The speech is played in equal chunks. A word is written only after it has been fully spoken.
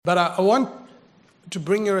But I want to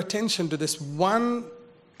bring your attention to this one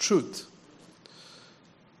truth.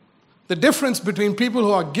 The difference between people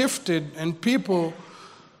who are gifted and people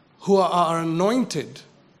who are anointed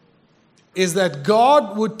is that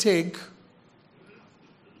God would take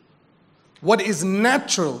what is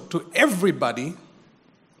natural to everybody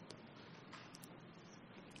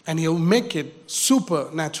and He'll make it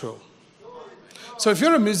supernatural. So if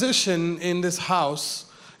you're a musician in this house,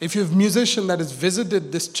 if you're a musician that has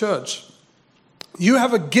visited this church, you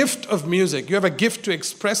have a gift of music. You have a gift to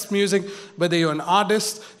express music, whether you're an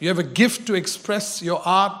artist, you have a gift to express your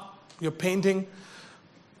art, your painting.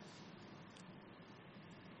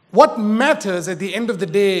 What matters at the end of the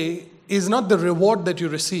day is not the reward that you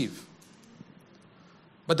receive,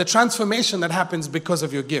 but the transformation that happens because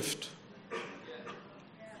of your gift.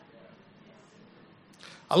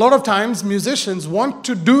 A lot of times, musicians want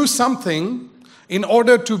to do something in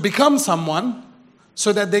order to become someone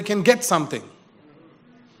so that they can get something,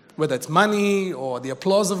 whether it's money or the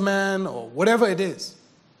applause of man or whatever it is.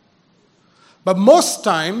 But most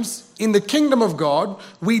times, in the kingdom of God,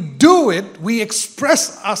 we do it, we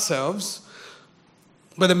express ourselves,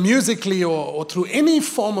 whether musically or through any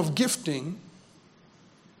form of gifting,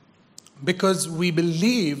 because we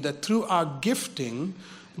believe that through our gifting,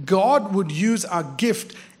 God would use our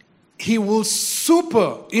gift. He will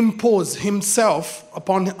superimpose Himself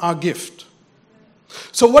upon our gift.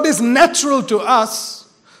 So what is natural to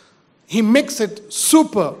us, He makes it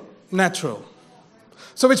supernatural.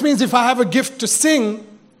 So which means if I have a gift to sing,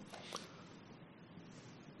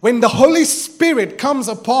 when the Holy Spirit comes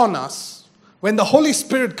upon us, when the Holy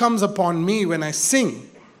Spirit comes upon me when I sing,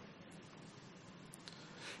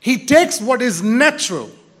 He takes what is natural.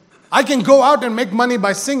 I can go out and make money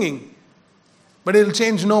by singing, but it'll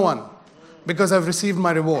change no one because I've received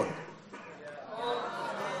my reward.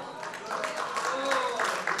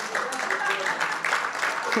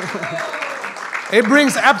 It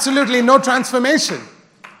brings absolutely no transformation.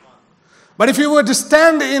 But if you were to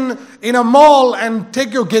stand in a mall and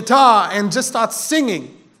take your guitar and just start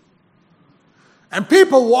singing, and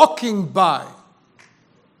people walking by,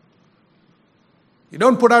 you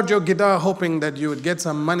don't put out your guitar hoping that you would get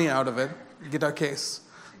some money out of it, guitar case.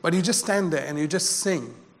 But you just stand there and you just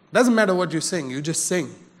sing. Doesn't matter what you sing, you just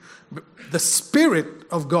sing. The Spirit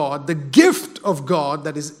of God, the gift of God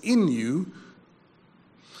that is in you,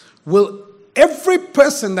 will, every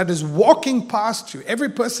person that is walking past you, every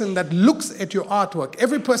person that looks at your artwork,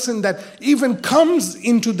 every person that even comes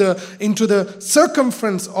into the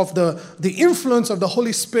circumference of the influence of the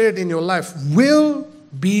Holy Spirit in your life will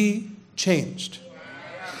be changed.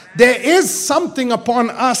 There is something upon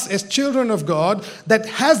us as children of God that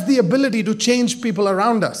has the ability to change people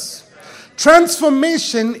around us.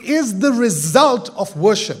 Transformation is the result of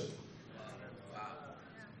worship.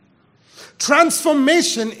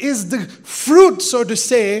 Transformation is the fruit, so to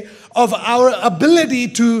say, of our ability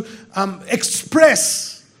to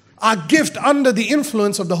express our gift under the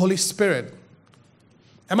influence of the Holy Spirit.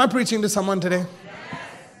 Am I preaching to someone today? Yes.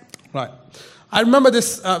 Right. I remember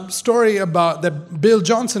this story about that Bill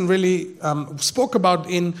Johnson really spoke about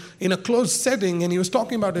in a closed setting, and he was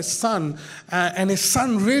talking about his son, and his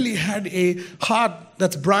son really had a heart.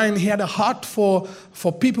 That's Brian. He had a heart for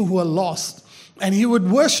people who are lost, and he would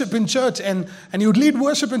worship in church, and he would lead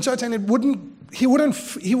worship in church, and he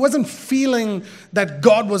wasn't feeling that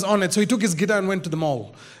God was on it. So he took his guitar and went to the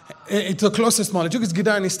mall. It's the closest mall. He took his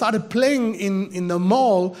guitar and he started playing in the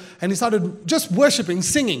mall, and he started just worshiping,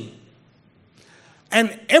 singing.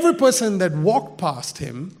 And every person that walked past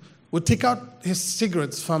him would take out his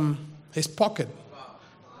cigarettes from his pocket,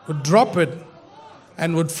 would drop it,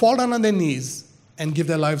 and would fall down on their knees and give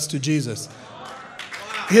their lives to Jesus.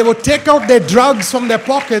 They would take out their drugs from their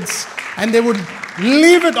pockets and they would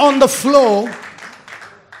leave it on the floor.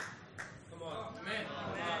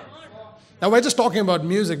 Now we're just talking about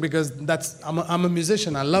music because I'm a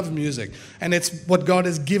musician. I love music. And it's what God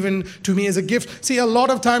has given to me as a gift. See, a lot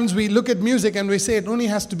of times we look at music and we say it only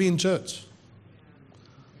has to be in church.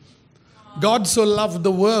 God so loved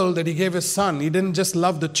the world that He gave His Son. He didn't just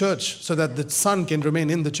love the church so that the Son can remain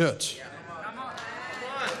in the church.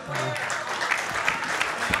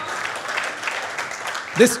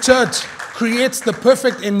 This church creates the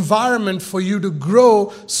perfect environment for you to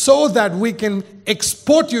grow so that we can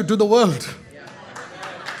export you to the world.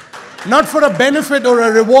 Not for a benefit or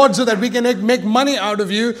a reward so that we can make money out of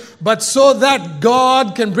you, but so that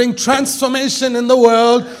God can bring transformation in the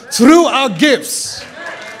world through our gifts.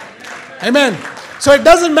 Amen. So it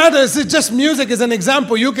doesn't matter, it's just music as an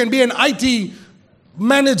example. You can be an IT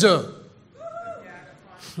manager.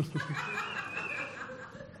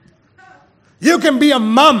 You can be a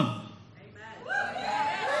mom.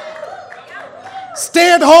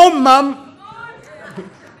 Stay at home, mom.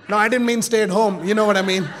 No, I didn't mean stay at home. You know what I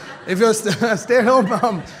mean. If you're stay at home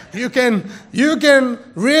mom, you can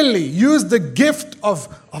really use the gift of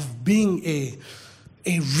being a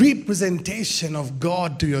representation of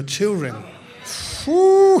God to your children.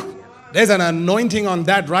 Whew. There's an anointing on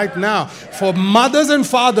that right now for mothers and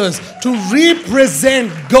fathers to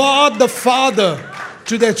represent God the Father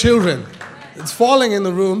to their children. It's falling in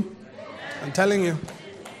the room. I'm telling you.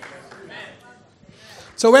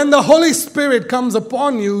 So when the Holy Spirit comes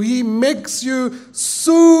upon you, He makes you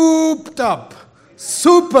souped up,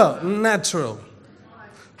 supernatural.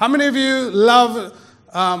 How many of you love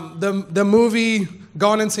the movie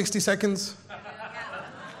Gone in 60 Seconds?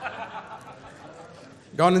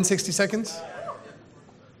 Gone in 60 Seconds?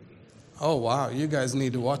 Oh, wow. You guys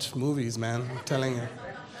need to watch movies, man. I'm telling you.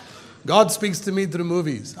 God speaks to me through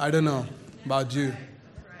movies. I don't know about you.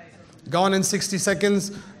 Gone in 60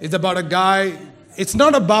 Seconds is about a guy. It's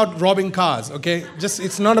not about robbing cars, okay?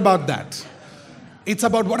 It's not about that. It's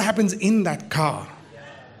about what happens in that car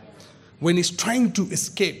when he's trying to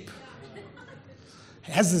escape.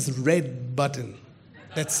 It has this red button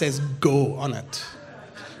that says go on it.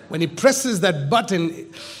 When he presses that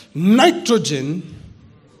button, nitrogen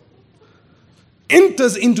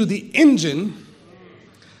enters into the engine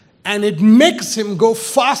and it makes him go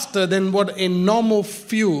faster than what a normal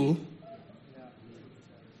fuel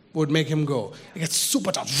would make him go. It gets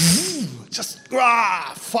supercharged. Just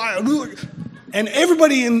fire. And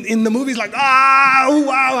everybody in the movie is like,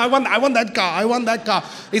 wow, I want that car. I want that car.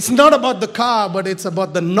 It's not about the car, but it's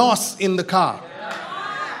about the nos in the car.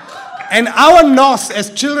 And our nos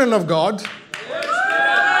as children of God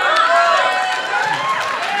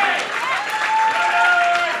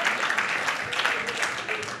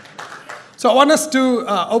so I want us to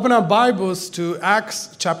open our Bibles to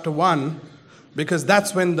Acts chapter 1 because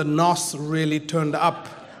that's when the nos really turned up.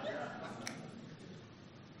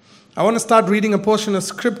 I want to start reading a portion of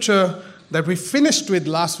scripture that we finished with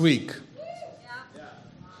last week.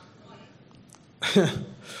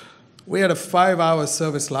 We had a 5-hour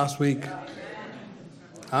service last week.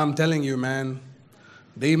 I'm telling you, man.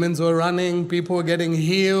 Demons were running. People were getting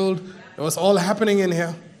healed. It was all happening in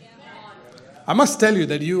here. I must tell you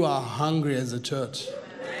that you are hungry as a church.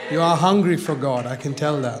 You are hungry for God. I can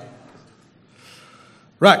tell that.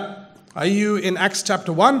 Right. Are you in Acts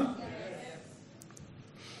chapter 1?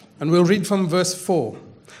 And we'll read from verse 4.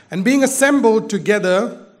 And being assembled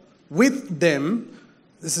together with them,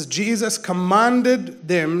 this is Jesus commanded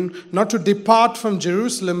them not to depart from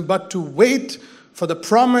Jerusalem, but to wait for the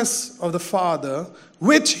promise of the Father,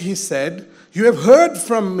 which he said, you have heard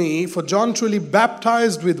from me, for John truly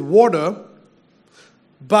baptized with water,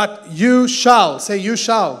 but you shall, say you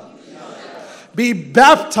shall, be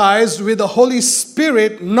baptized with the Holy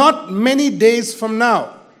Spirit not many days from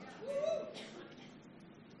now.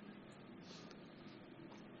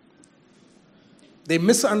 They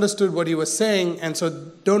misunderstood what he was saying, and so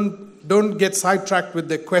don't get sidetracked with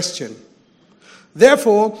the question.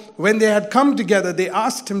 Therefore, when they had come together, they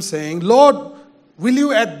asked him, saying, Lord, will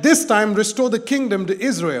you at this time restore the kingdom to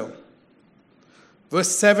Israel?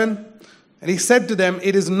 Verse 7, and he said to them,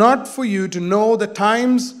 it is not for you to know the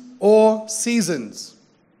times or seasons.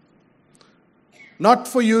 Not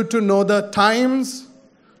for you to know the times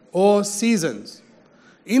or seasons.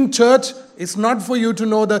 In church, it's not for you to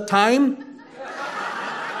know the time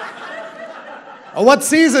or what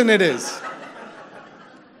season it is.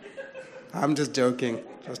 I'm just joking.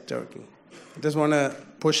 Just joking. I just want to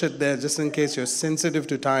push it there just in case you're sensitive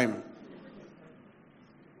to time.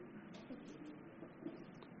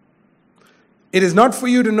 It is not for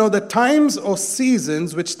you to know the times or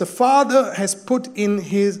seasons which the Father has put in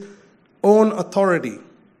his own authority.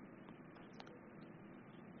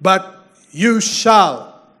 But you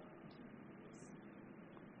shall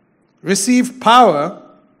receive power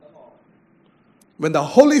when the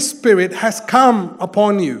Holy Spirit has come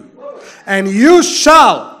upon you, and you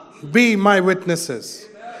shall be my witnesses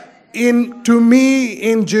to me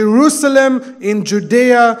in Jerusalem, in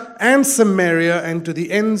Judea and Samaria, and to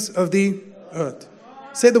the ends of the earth.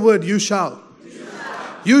 Say the word, you shall.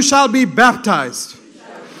 You shall be baptized.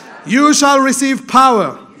 You shall receive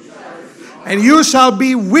power. And you shall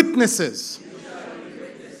be witnesses.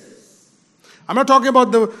 I'm not talking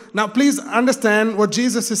about now please understand what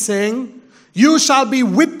Jesus is saying. You shall be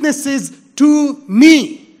witnesses to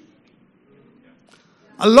me.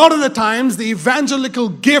 A lot of the times, the evangelical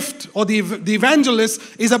gift or the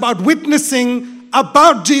evangelist is about witnessing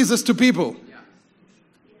about Jesus to people.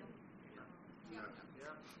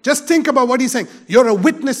 Just think about what he's saying. You're a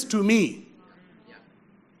witness to me.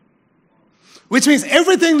 Which means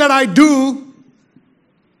everything that I do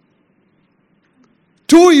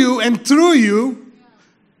to you and through you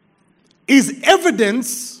is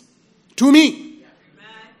evidence to me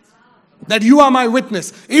that you are my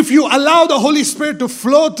witness. If you allow the Holy Spirit to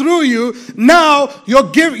flow through you, now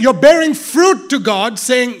you're bearing fruit to God,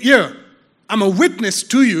 saying, here, I'm a witness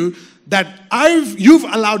to you that you've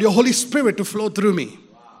allowed your Holy Spirit to flow through me.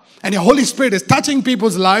 And your Holy Spirit is touching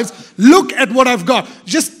people's lives. Look at what I've got.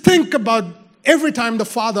 Just think about every time the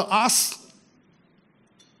Father asks,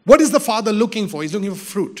 what is the Father looking for? He's looking for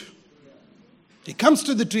fruit. He comes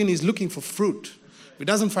to the tree and he's looking for fruit. If he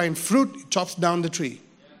doesn't find fruit, he chops down the tree.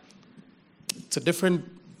 It's a different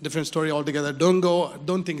story altogether. Don't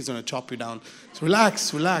think he's going to chop you down. So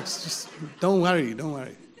relax. Just don't worry.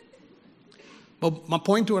 But my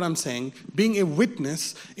point to what I'm saying, being a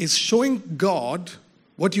witness is showing God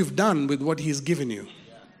what you've done with what he's given you.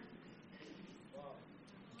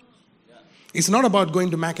 It's not about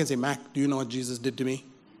going to Mac and say, Mac, do you know what Jesus did to me?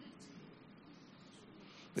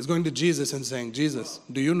 It's going to Jesus and saying, Jesus,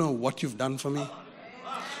 do you know what you've done for me?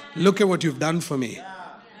 Look at what you've done for me.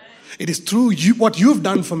 It is through what you've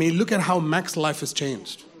done for me. Look at how Mac's life has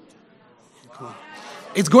changed.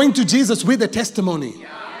 It's going to Jesus with a testimony.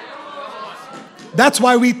 That's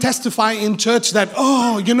why we testify in church that,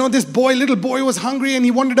 this little boy was hungry and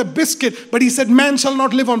he wanted a biscuit, but he said, man shall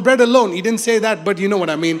not live on bread alone. He didn't say that, but you know what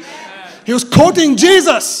I mean. He was quoting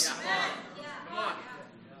Jesus.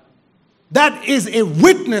 That is a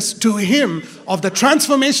witness to him of the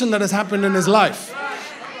transformation that has happened in his life.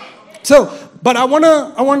 But I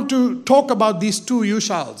want to talk about these two you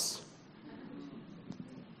shalls.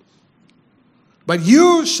 But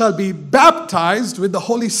you shall be baptized with the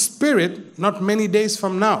Holy Spirit not many days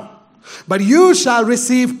from now. But you shall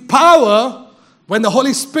receive power when the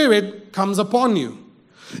Holy Spirit comes upon you.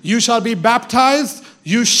 You shall be baptized,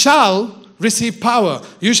 you shall receive power.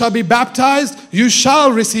 You shall be baptized, you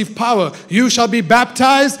shall receive power. You shall be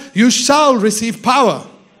baptized, you shall receive power.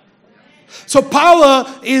 So power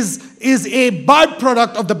is a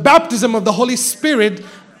byproduct of the baptism of the Holy Spirit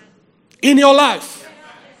in your life.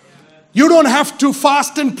 You don't have to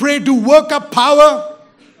fast and pray to work up power.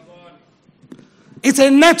 It's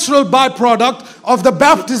a natural byproduct of the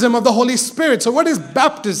baptism of the Holy Spirit. So what is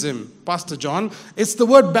baptism, Pastor John? It's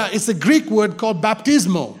the Greek word called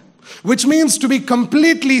baptismo, which means to be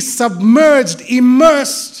completely submerged,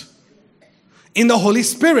 immersed in the Holy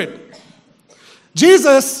Spirit.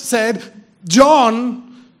 Jesus said,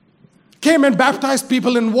 John came and baptized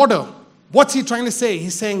people in water. What's he trying to say?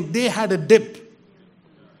 He's saying they had a dip.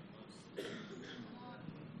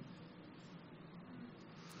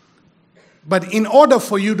 But in order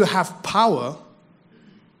for you to have power,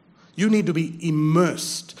 you need to be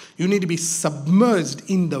immersed. You need to be submerged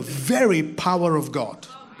in the very power of God.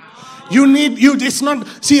 A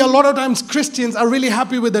lot of times Christians are really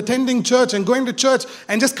happy with attending church and going to church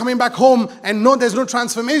and just coming back home and know there's no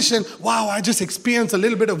transformation. Wow, I just experienced a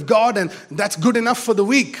little bit of God and that's good enough for the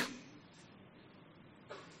week.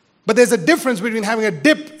 But there's a difference between having a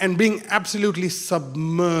dip and being absolutely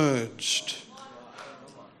submerged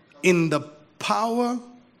in the power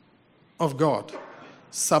of God.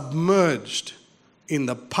 Submerged in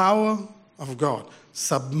the power of God.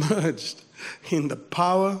 Submerged in the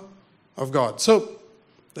power of God. So,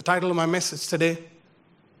 the title of my message today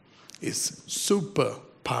is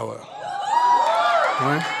Superpower.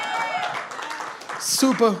 Right?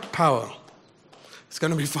 Superpower. It's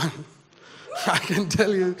going to be fun. I can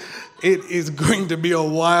tell you, it is going to be a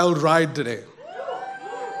wild ride today.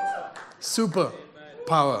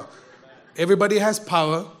 Superpower. Everybody has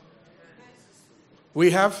power.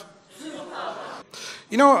 We have.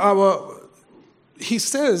 He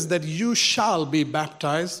says that you shall be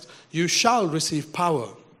baptized, you shall receive power.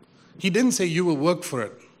 He didn't say you will work for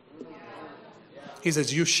it. He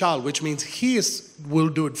says you shall, which means he will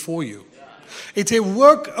do it for you. It's a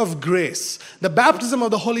work of grace. The baptism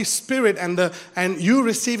of the Holy Spirit and you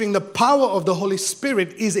receiving the power of the Holy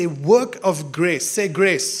Spirit is a work of grace. Say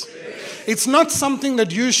grace. It's not something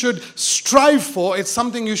that you should strive for. It's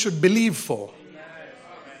something you should believe for.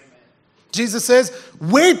 Jesus says,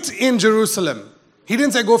 wait in Jerusalem. He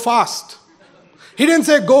didn't say go fast. He didn't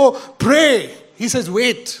say go pray. He says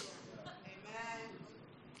wait.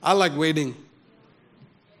 I like waiting.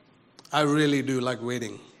 I really do like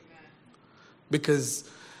waiting. Because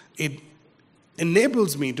it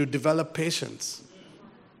enables me to develop patience.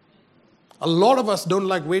 A lot of us don't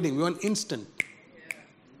like waiting. We want instant.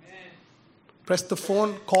 Press the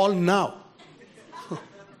phone, call now.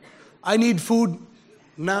 I need food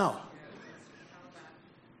now.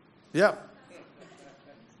 Yeah.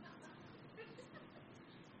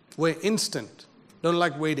 We're instant. Don't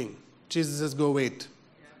like waiting. Jesus says, go wait.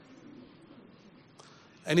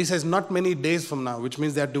 And he says, not many days from now, which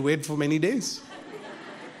means they have to wait for many days.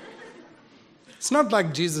 It's not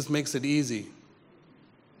like Jesus makes it easy.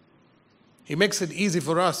 He makes it easy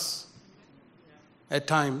for us at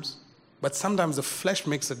times, but sometimes the flesh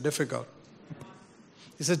makes it difficult.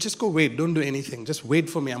 He says, just go wait. Don't do anything. Just wait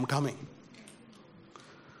for me. I'm coming.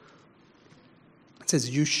 It says,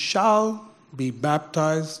 you shall be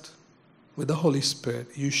baptized with the Holy Spirit.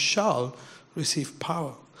 You shall receive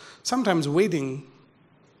power. Sometimes waiting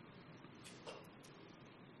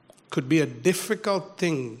could be a difficult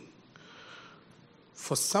thing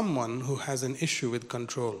for someone who has an issue with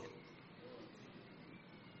control.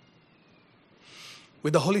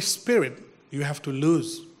 With the Holy Spirit, you have to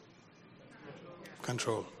lose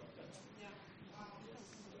control.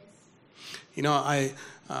 You know,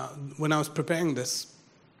 when I was preparing this,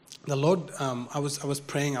 the Lord, I was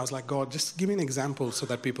praying. I was like, God, just give me an example so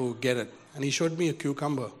that people will get it. And He showed me a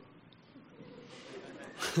cucumber.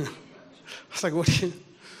 I was like,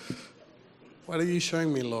 what are you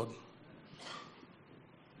showing me, Lord?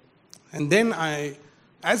 And then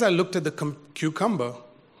as I looked at the cucumber,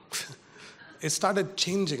 it started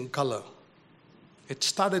changing color. It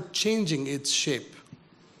started changing its shape.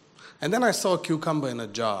 And then I saw a cucumber in a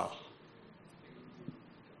jar.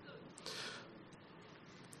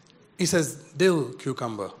 He says, dill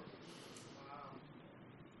cucumber.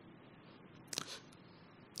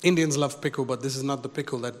 Indians love pickle, but this is not the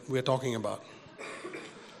pickle that we're talking about.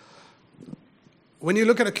 When you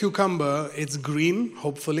look at a cucumber, it's green,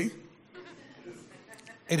 hopefully.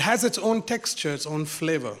 It has its own texture, its own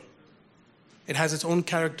flavor. It has its own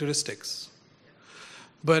characteristics.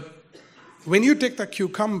 But when you take that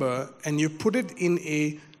cucumber and you put it in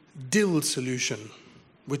a dill solution,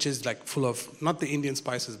 which is like full of, not the Indian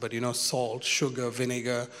spices, but salt, sugar,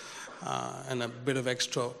 vinegar, and a bit of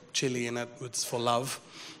extra chili in it, which is for love.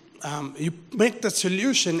 You make the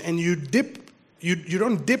solution and you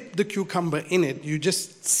don't dip the cucumber in it, you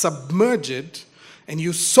just submerge it and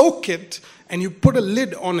you soak it and you put a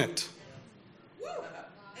lid on it.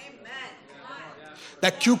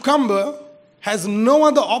 That cucumber has no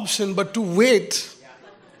other option but to wait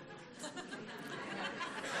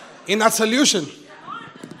in that solution.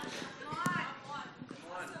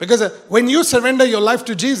 Because when you surrender your life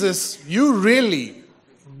to Jesus,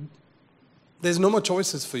 there's no more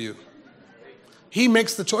choices for you. He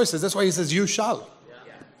makes the choices. That's why He says, you shall.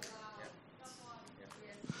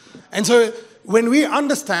 And so when we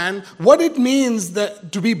understand what it means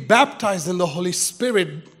that to be baptized in the Holy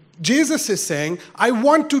Spirit, Jesus is saying, I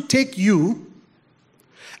want to take you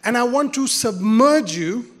and I want to submerge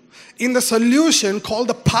you in the solution called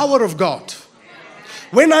the power of God.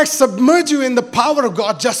 When I submerge you in the power of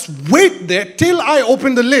God, just wait there till I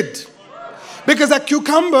open the lid. Because that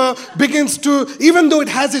cucumber begins to, even though it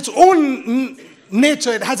has its own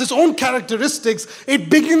nature, it has its own characteristics, it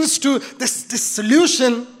begins to, this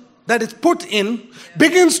solution that is put in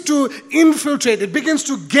begins to infiltrate, it begins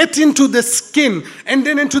to get into the skin and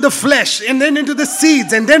then into the flesh and then into the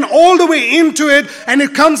seeds and then all the way into it, and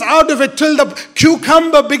it comes out of it till the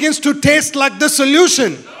cucumber begins to taste like the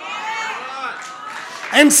solution.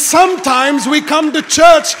 And sometimes we come to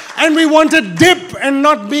church and we want to dip and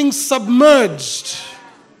not being submerged.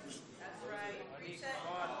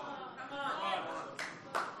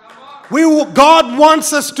 God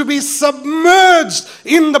wants us to be submerged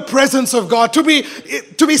in the presence of God, to be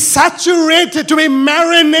saturated, to be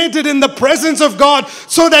marinated in the presence of God,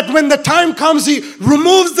 so that when the time comes, He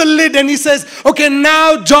removes the lid and He says, okay,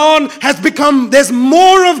 now John has become, there's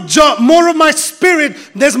more of my spirit,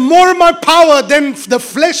 there's more of my power than the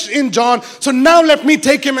flesh in John, so now let me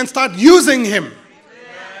take him and start using him.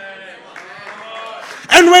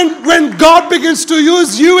 And when God begins to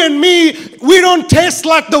use you and me, we don't taste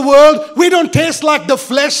like the world. We don't taste like the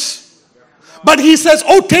flesh. But He says,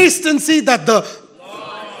 oh, taste and see that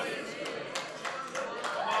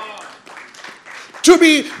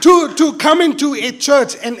to come into a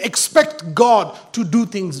church and expect God to do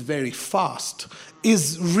things very fast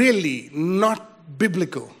is really not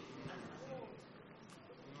biblical.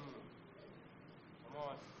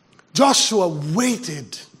 Joshua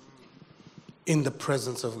waited in the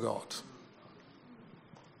presence of God.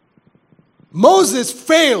 Moses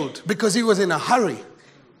failed because he was in a hurry.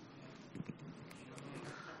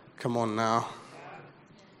 Come on now.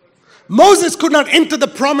 Moses could not enter the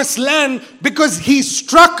promised land because he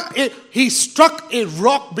struck a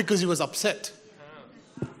rock because he was upset.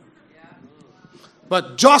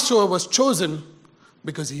 But Joshua was chosen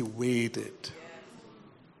because he waited.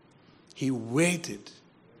 He waited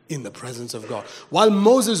in the presence of God. While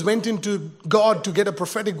Moses went into God to get a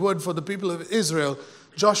prophetic word for the people of Israel,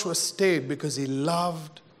 Joshua stayed because he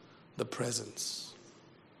loved the presence.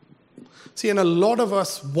 See, and a lot of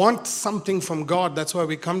us want something from God. That's why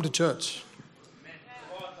we come to church.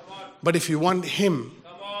 But if you want Him,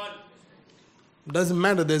 it doesn't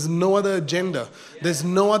matter. There's no other agenda. There's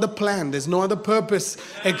no other plan. There's no other purpose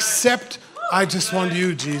except I just want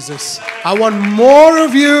you, Jesus. I want more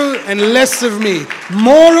of you and less of me.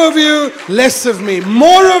 More of you, less of me.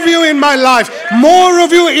 More of you in my life. More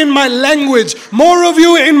of you in my language. More of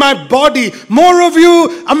you in my body. More of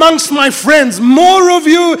you amongst my friends. More of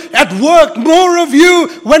you at work. More of you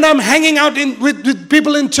when I'm hanging out with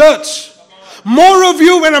people in church. More of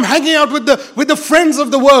you when I'm hanging out with the friends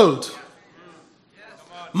of the world.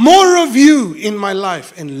 More of you in my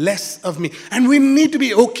life and less of me. And we need to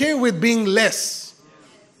be okay with being less.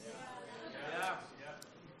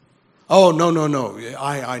 Oh, no.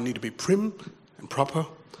 I need to be prim and proper.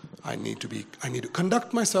 I need to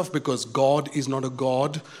conduct myself because God is not a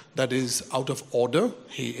God that is out of order.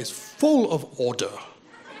 He is full of order.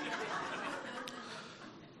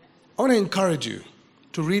 I want to encourage you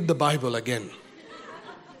to read the Bible again.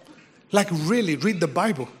 Like really, read the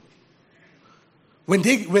Bible. When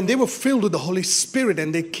they were filled with the Holy Spirit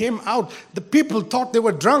and they came out, the people thought they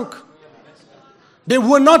were drunk. They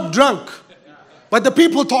were not drunk. But the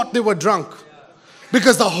people thought they were drunk.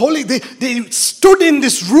 Because they stood in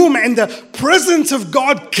this room and the presence of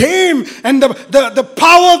God came and the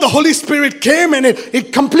power of the Holy Spirit came and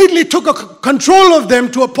it completely took control of them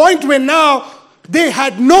to a point where now they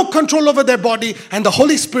had no control over their body and the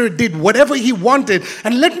Holy Spirit did whatever He wanted.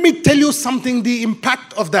 And let me tell you something, the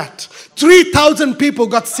impact of that. 3,000 people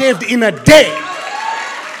got saved in a day.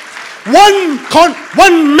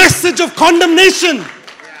 One message of condemnation.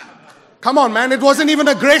 Come on, man, it wasn't even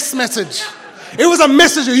a grace message. It was a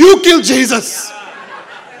message of you killed Jesus.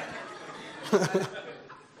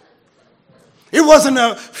 It wasn't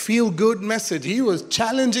a feel-good message. He was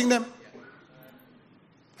challenging them.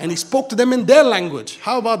 And He spoke to them in their language.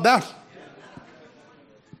 How about that?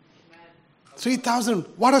 3,000.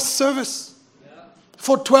 What a service.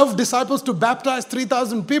 For 12 disciples to baptize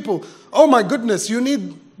 3,000 people. Oh my goodness, you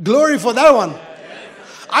need glory for that one.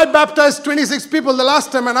 I baptized 26 people the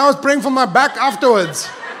last time and I was praying for my back afterwards.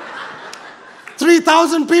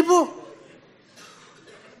 3,000 people?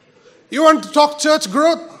 You want to talk church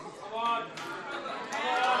growth?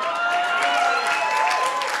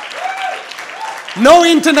 No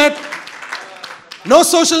internet, no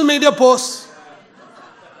social media posts,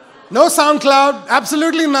 no SoundCloud,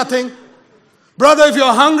 absolutely nothing. Brother, if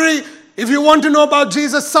you're hungry, if you want to know about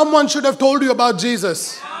Jesus, someone should have told you about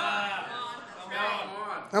Jesus.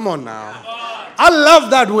 Come on now. I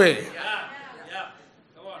love that way.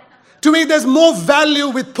 To me, there's more value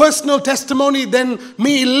with personal testimony than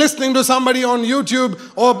me listening to somebody on YouTube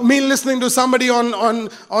or me listening to somebody on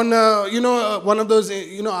one of those,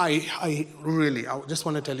 I just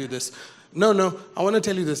want to tell you this. No, I want to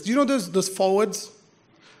tell you this. Do you know those forwards?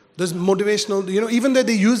 Those motivational, even though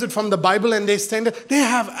they use it from the Bible and they send it, they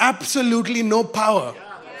have absolutely no power.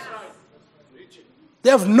 They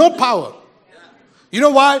have no power. You know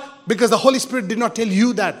why? Because the Holy Spirit did not tell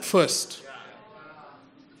you that first.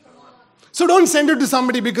 So don't send it to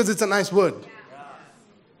somebody because it's a nice word.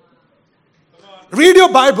 Read your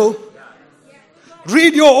Bible.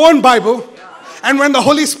 Read your own Bible. And when the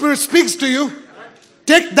Holy Spirit speaks to you,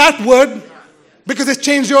 take that word because it's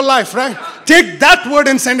changed your life, right? Take that word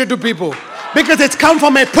and send it to people because it's come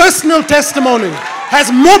from a personal testimony. Has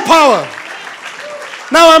more power.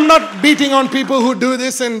 Now, I'm not beating on people who do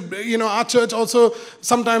this, and our church also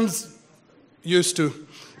sometimes used to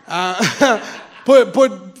put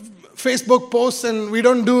Facebook posts, and we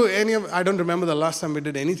don't do any of. I don't remember the last time we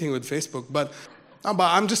did anything with Facebook, but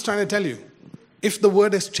I'm just trying to tell you, if the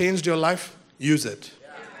word has changed your life, use it.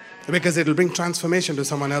 Because it will bring transformation to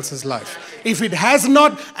someone else's life. If it has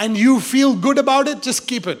not and you feel good about it, just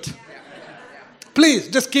keep it. Please,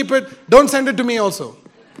 just keep it. Don't send it to me also.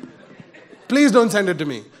 Please don't send it to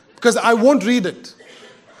me. Because I won't read it.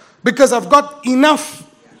 Because I've got enough.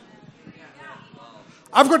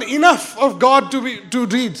 I've got enough of God to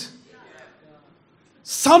read.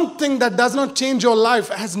 Something that does not change your life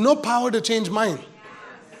has no power to change mine.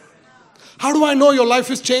 How do I know your life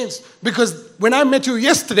is changed? Because when I met you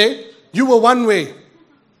yesterday, you were one way.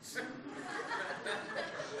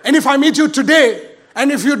 And if I meet you today,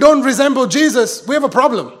 and if you don't resemble Jesus, we have a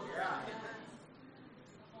problem.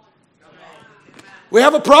 We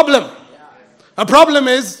have a problem. A problem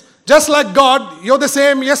is, just like God, you're the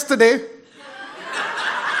same yesterday.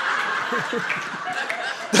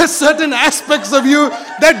 There's certain aspects of you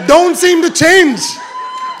that don't seem to change.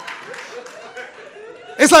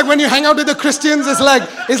 It's like when you hang out with the Christians, it's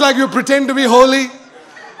like you pretend to be holy.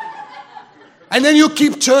 And then you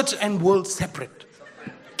keep church and world separate.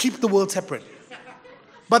 Keep the world separate.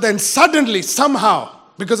 But then suddenly, somehow,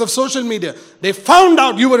 because of social media, they found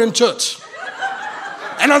out you were in church.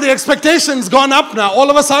 And now the expectation's gone up now, all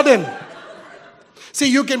of a sudden. See,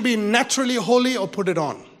 you can be naturally holy or put it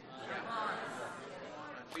on.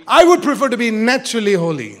 I would prefer to be naturally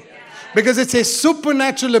holy. Because it's a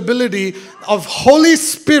supernatural ability of Holy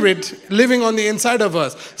Spirit living on the inside of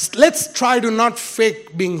us. Let's try to not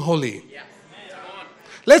fake being holy.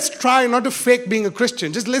 Let's try not to fake being a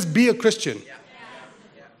Christian. Just let's be a Christian.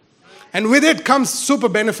 And with it comes super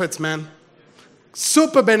benefits, man.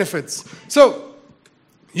 Super benefits. So,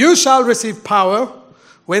 you shall receive power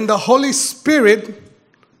when the Holy Spirit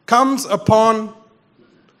comes upon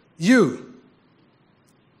you.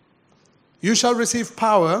 You shall receive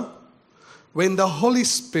power when the Holy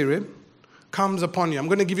Spirit comes upon you. I'm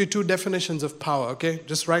going to give you 2 definitions of power, okay?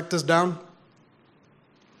 Just write this down.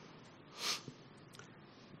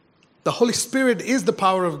 The Holy Spirit is the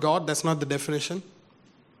power of God. That's not the definition.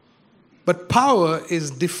 But power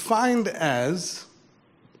is defined as...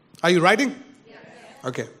 Are you writing? Yes.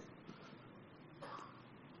 Okay.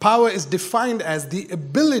 Power is defined as the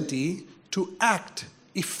ability to act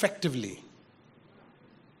effectively.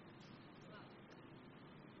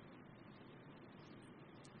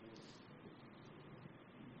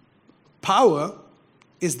 Power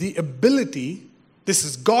is the ability, this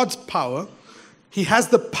is God's power. He has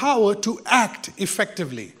the power to act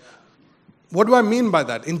effectively. What do I mean by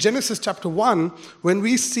that? In Genesis chapter 1, when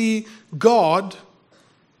we see God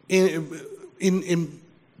in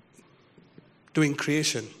doing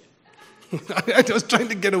creation. I was trying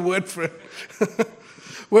to get a word for it.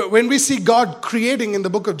 When we see God creating in the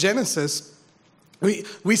book of Genesis,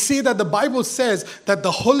 we see that the Bible says that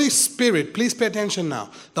the Holy Spirit, please pay attention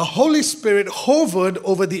now, the Holy Spirit hovered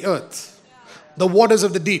over the earth, the waters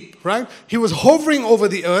of the deep, right? He was hovering over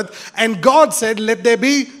the earth, and God said, let there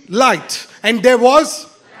be light. And there was?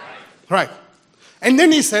 Right. And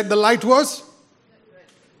then he said the light was?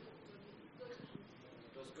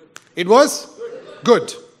 It was?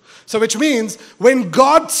 Good. So which means when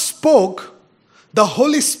God spoke, the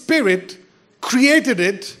Holy Spirit created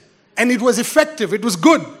it, and it was effective. It was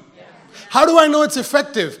good. How do I know it's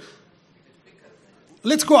effective?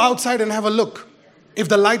 Let's go outside and have a look. If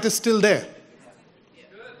the light is still there.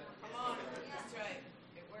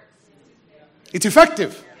 It's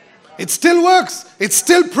effective. It still works. It's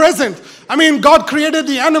still present. I mean, God created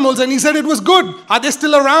the animals and He said it was good. Are they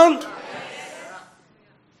still around?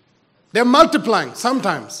 They're multiplying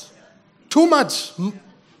sometimes. Too much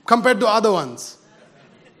compared to other ones.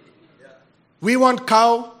 We want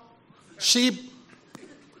cow, sheep,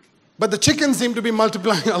 but the chickens seem to be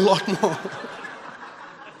multiplying a lot more.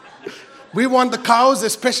 We want the cows,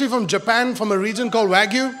 especially from Japan, from a region called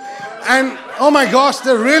Wagyu. And oh my gosh,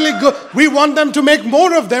 they're really good. We want them to make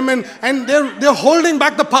more of them, and they're holding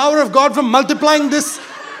back the power of God from multiplying this.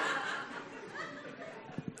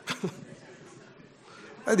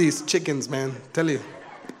 These chickens, man, tell you.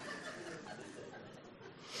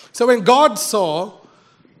 So when God saw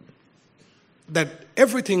that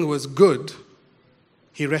everything was good,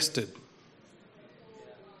 He rested.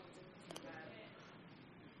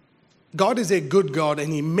 God is a good God,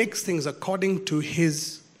 and He makes things according to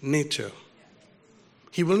His nature.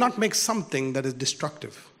 He will not make something that is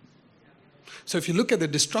destructive. So if you look at the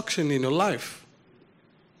destruction in your life,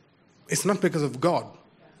 it's not because of God.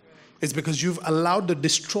 It's because you've allowed the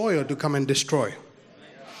destroyer to come and destroy.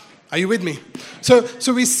 Are you with me? So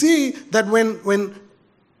we see that when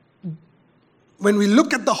we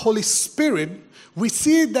look at the Holy Spirit, we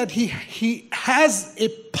see that He has a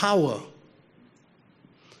power.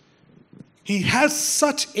 He has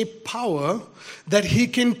such a power that He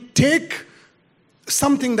can take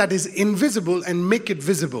something that is invisible and make it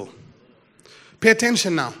visible. Pay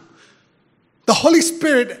attention now. The Holy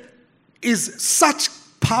Spirit is such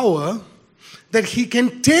power that He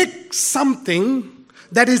can take something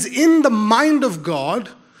that is in the mind of God,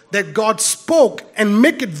 that God spoke, and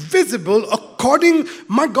make it visible according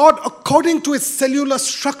to its cellular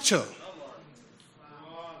structure.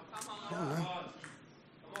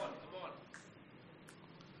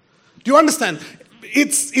 Do you understand? He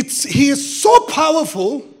is so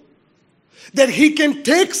powerful that He can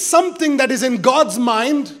take something that is in God's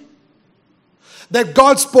mind, that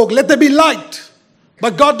God spoke, let there be light.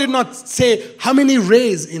 But God did not say how many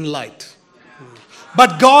rays in light.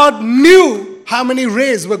 But God knew how many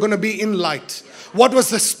rays were going to be in light. What was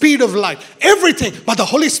the speed of light? Everything. But the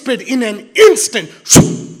Holy Spirit in an instant.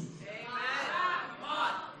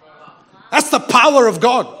 That's the power of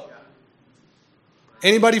God.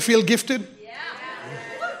 Anybody feel gifted?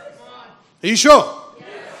 Are you sure?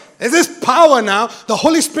 There's this power now. The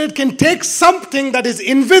Holy Spirit can take something that is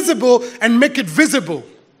invisible and make it visible.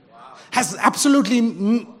 Has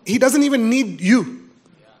absolutely, he doesn't even need you.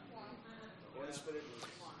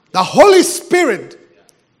 The Holy Spirit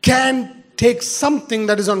can take something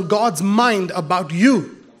that is on God's mind about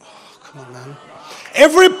you. Oh, come on, man.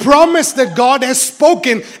 Every promise that God has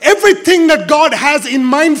spoken, everything that God has in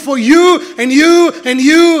mind for you and you and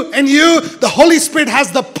you and you, the Holy Spirit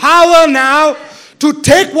has the power now to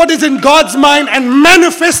take what is in God's mind and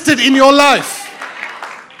manifest it in your life.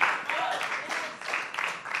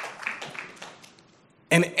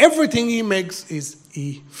 And everything he makes is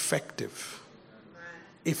effective.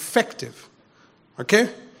 Effective. Okay?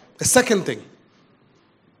 The second thing.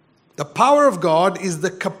 The power of God is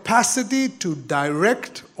the capacity to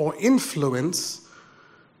direct or influence.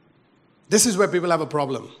 This is where people have a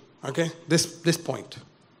problem. Okay? This point.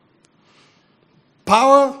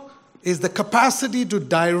 Power is the capacity to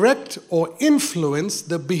direct or influence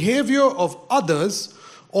the behavior of others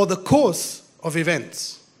or the course of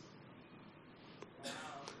events.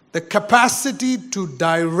 The capacity to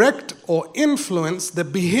direct or influence the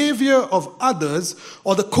behavior of others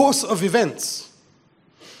or the course of events.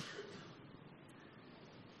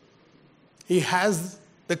 He has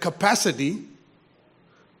the capacity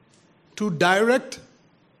to direct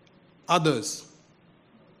others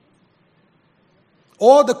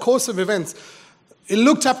or the course of events. In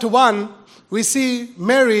Luke chapter 1, we see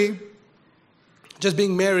Mary, just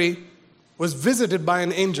being Mary, was visited by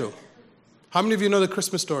an angel. How many of you know the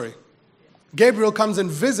Christmas story? Gabriel comes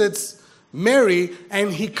and visits Mary,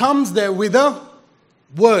 and he comes there with a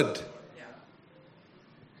word.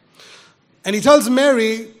 And he tells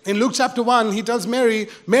Mary, in Luke chapter 1, he tells Mary,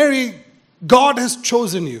 Mary, God has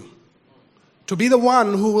chosen you to be the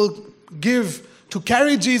one who will to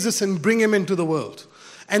carry Jesus and bring him into the world.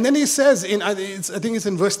 And then he says, I think it's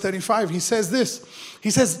in verse 35, he says this.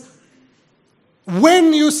 He says,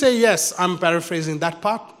 when you say yes, I'm paraphrasing that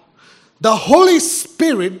part, the Holy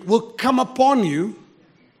Spirit will come upon you,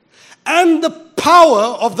 and the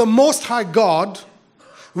power of the Most High God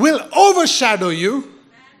will overshadow you.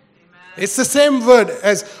 It's the same word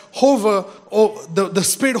as hover, or the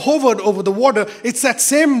Spirit hovered over the water. It's that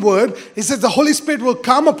same word. It says the Holy Spirit will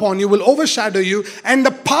come upon you, will overshadow you, and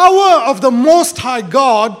the power of the Most High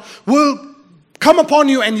God will come upon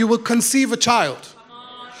you, and you will conceive a child.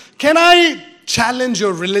 Can I challenge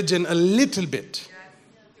your religion a little bit?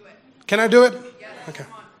 Can I do it? Okay.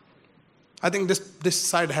 I think this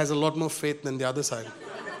side has a lot more faith than the other side.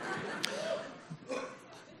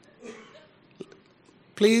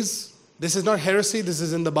 Please, this is not heresy, this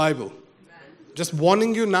is in the Bible. Just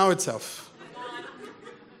warning you now itself.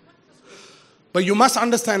 But you must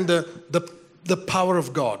understand the power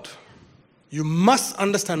of God. You must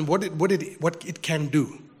understand what it can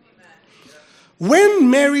do.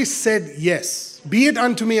 When Mary said, yes, be it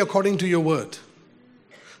unto me according to your word,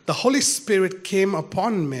 the Holy Spirit came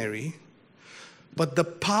upon Mary, but the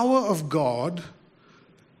power of God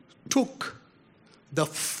took the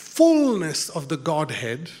fullness of the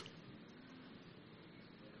Godhead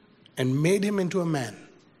and made him into a man.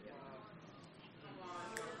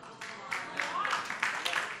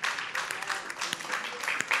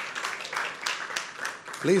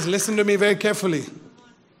 Please listen to me very carefully.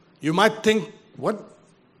 You might think, what?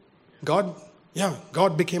 God? Yeah,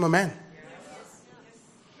 God became a man.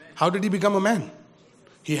 How did he become a man?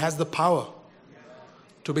 He has the power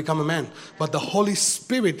to become a man. But the Holy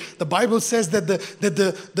Spirit, the Bible says that the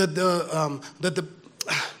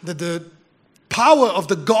power of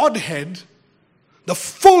the Godhead, the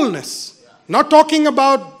fullness, not talking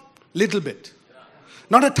about little bit,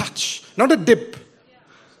 not a touch, not a dip,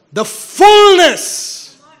 the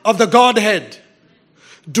fullness of the Godhead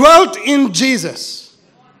dwelt in Jesus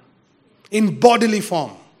in bodily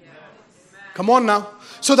form. Come on now.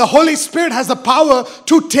 So the Holy Spirit has the power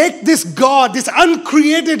to take this God, this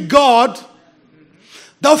uncreated God,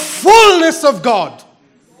 the fullness of God,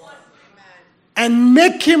 and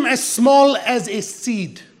make him as small as a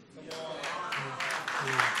seed.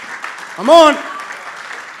 Come on.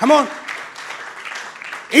 Come on.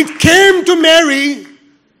 It came to Mary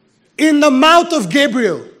in the mouth of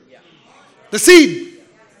Gabriel. The seed.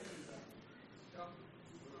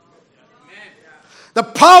 The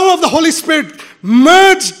power of the Holy Spirit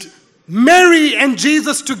merged Mary and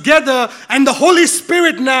Jesus together, and the Holy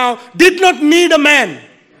Spirit now did not need a man.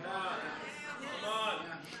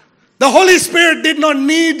 The Holy Spirit did not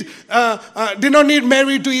need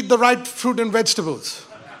Mary to eat the right fruit and vegetables.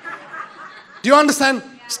 Do you understand?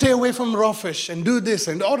 Stay away from raw fish and do this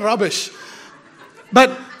and all rubbish.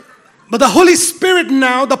 But the Holy Spirit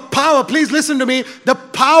now, the power, please listen to me, the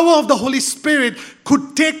power of the Holy Spirit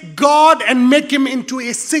could take God and make him into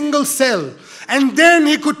a single cell. And then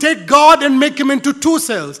he could take God and make him into 2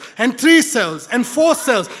 cells, and 3 cells, and 4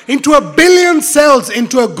 cells, into 1 billion cells,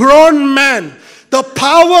 into a grown man. The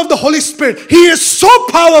power of the Holy Spirit. He is so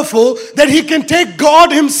powerful that he can take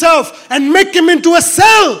God himself and make him into a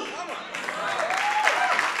cell.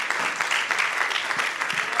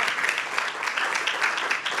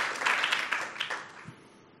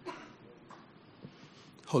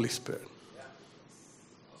 Holy Spirit.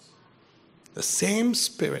 The same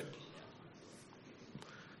Spirit,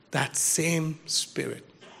 that same Spirit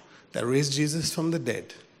that raised Jesus from the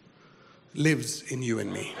dead lives in you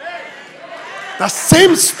and me. The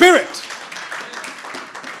same Spirit.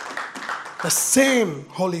 The same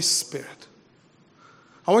Holy Spirit.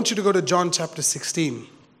 I want you to go to John chapter 16.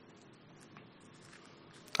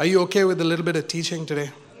 Are you okay with a little bit of teaching today?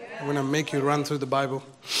 I'm going to make you run through the Bible.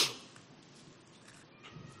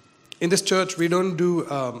 In this church, we don't do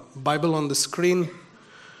Bible on the screen.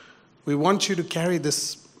 We want you to carry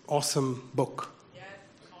this awesome book. Yes,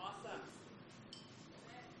 awesome.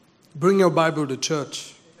 Bring your Bible to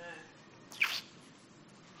church. Amen.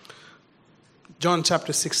 John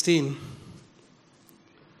chapter 16.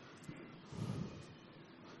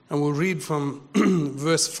 And we'll read from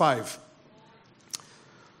verse 5.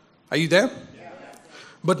 Are you there?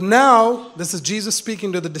 But now, this is Jesus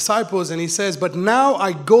speaking to the disciples, and he says, but now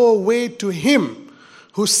I go away to him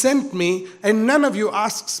who sent me, and none of you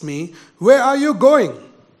asks me, where are you going?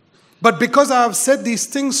 But because I have said these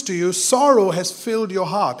things to you, sorrow has filled your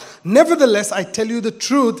heart. Nevertheless, I tell you the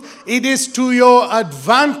truth, it is to your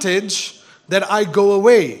advantage that I go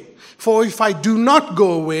away. For if I do not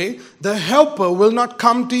go away, the helper will not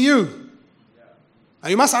come to you. Now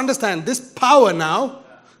you must understand, this power now,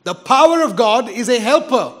 the power of God is a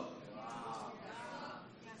helper.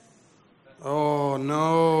 Oh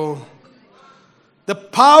no. The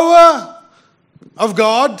power of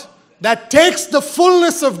God that takes the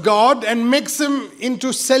fullness of God and makes him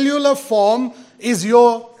into cellular form is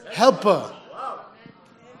your helper.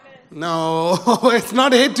 No, it's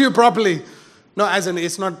not hit you properly. No, as in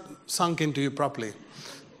it's not sunk into you properly.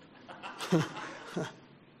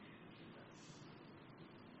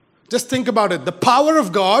 Just think about it. The power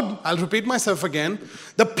of God, I'll repeat myself again.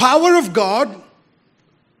 The power of God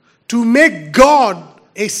to make God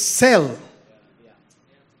a cell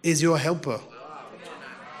is your helper.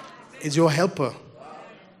 Is your helper.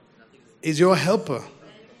 Is your helper.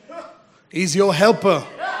 Is your helper.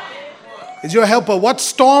 Is your helper. What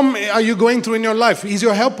storm are you going through in your life? He's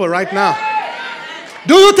your helper right now.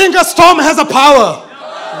 Do you think a storm has a power?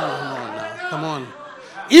 Come on.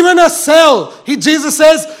 Even a cell. Jesus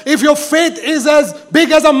says, if your faith is as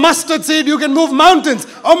big as a mustard seed, you can move mountains.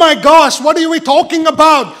 Oh my gosh, what are we talking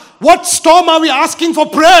about? What storm are we asking for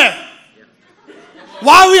prayer?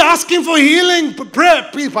 Why are we asking for healing? Prayer.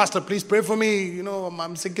 Please, Pastor, please pray for me. You know,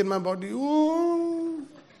 I'm sick in my body. Ooh.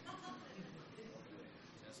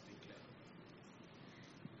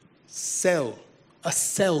 Cell. A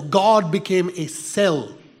cell. God became a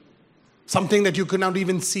cell. Something that you could not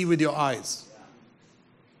even see with your eyes.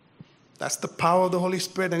 That's the power of the Holy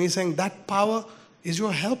Spirit. And he's saying that power is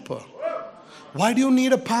your helper. Why do you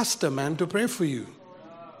need a pastor, man, to pray for you?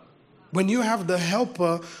 When you have the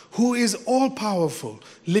helper who is all powerful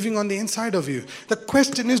living on the inside of you. The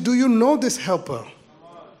question is, do you know this helper?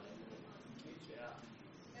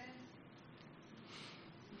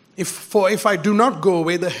 If I do not go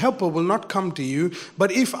away, the helper will not come to you.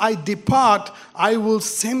 But if I depart, I will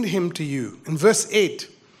send him to you. In verse 8.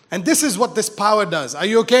 And this is what this power does. Are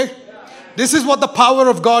you okay? This is what the power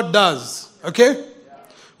of God does. Okay?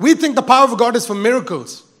 We think the power of God is for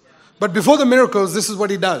miracles. But before the miracles, this is what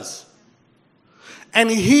he does.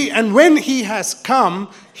 And when he has come,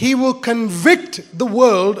 he will convict the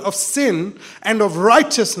world of sin and of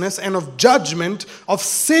righteousness and of judgment. Of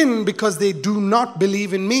sin because they do not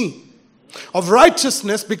believe in me. Of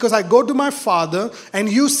righteousness because I go to my Father and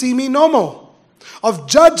you see me no more. Of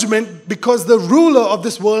judgment because the ruler of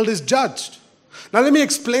this world is judged. Now let me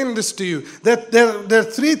explain this to you. There are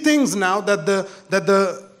 3 things now that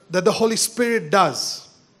the Holy Spirit does.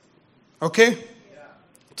 Okay?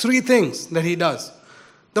 3 things that he does.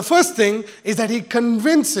 The first thing is that he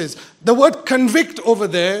convinces. The word convict over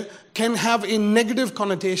there can have a negative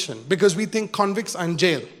connotation because we think convicts are in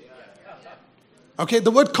jail. Okay,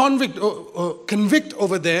 the word convict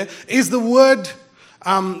over there is the word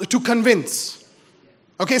to convince.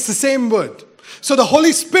 Okay, it's the same word. So the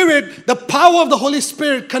Holy Spirit, the power of the Holy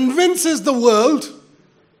Spirit convinces the world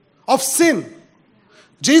of sin.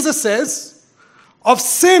 Jesus says, of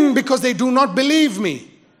sin because they do not believe me.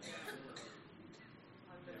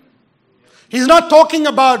 He's not talking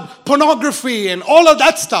about pornography and all of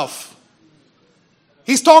that stuff.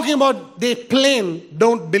 He's talking about they plain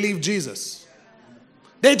don't believe Jesus.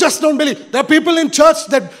 They just don't believe. There are people in church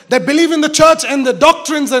that believe in the church and the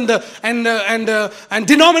doctrines and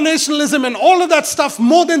denominationalism and all of that stuff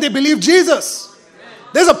more than they believe Jesus.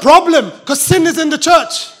 There's a problem because sin is in the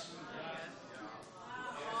church.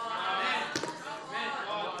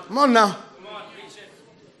 Come on now.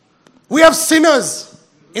 We have sinners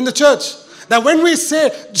in the church that when we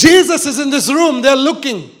say Jesus is in this room, they're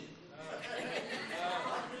looking.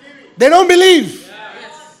 They don't believe.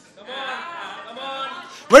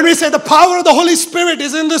 When we say the power of the Holy Spirit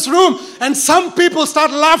is in this room and some people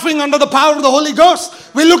start laughing under the power of the Holy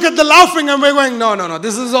Ghost, we look at the laughing and we're going, no,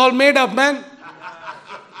 this is all made up, man.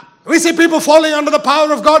 We see people falling under the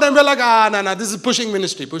power of God and we're like, no, this is pushing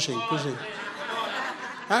ministry, pushing.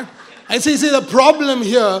 Right? And see, the problem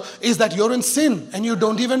here is that you're in sin and you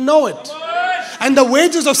don't even know it. And the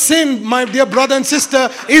wages of sin, my dear brother and sister,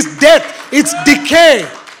 is death. It's decay.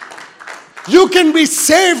 You can be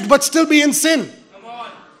saved but still be in sin.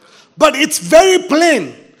 But it's very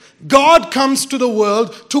plain. God comes to the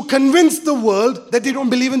world to convince the world that they don't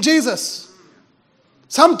believe in Jesus.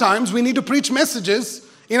 Sometimes we need to preach messages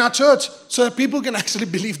in our church so that people can actually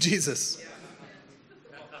believe Jesus.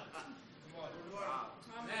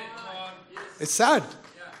 It's sad.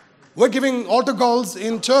 We're giving altar calls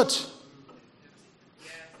in church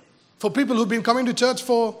for people who've been coming to church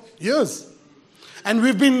for years. And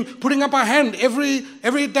we've been putting up our hand every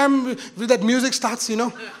time that music starts, you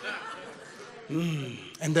know.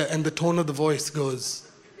 And the tone of the voice goes,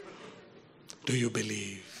 do you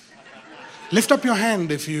believe? Lift up your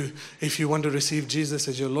hand if you want to receive Jesus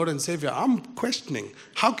as your Lord and Savior. I'm questioning,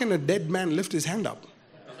 how can a dead man lift his hand up?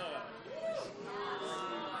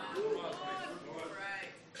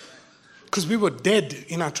 Because we were dead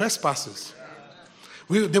in our trespasses.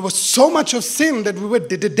 There was so much of sin that we were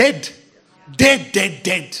dead.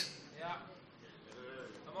 Dead.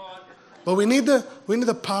 But we need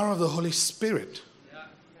the power of the Holy Spirit.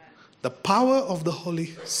 The power of the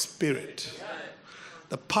Holy Spirit.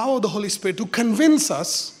 The power of the Holy Spirit to convince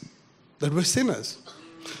us that we're sinners.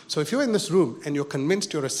 So if you're in this room and you're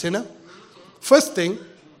convinced you're a sinner, first thing,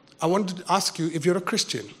 I want to ask you if you're a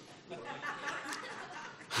Christian.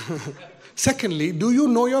 Secondly, do you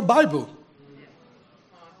know your Bible?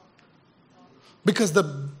 Because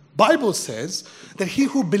the Bible says that he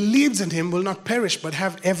who believes in him will not perish but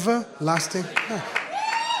have everlasting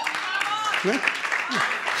life. Yeah?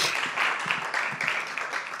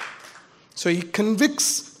 So he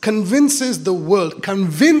convinces the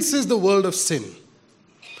world of sin.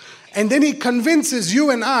 And then he convinces you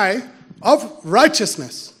and I of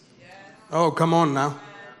righteousness. Oh, come on now.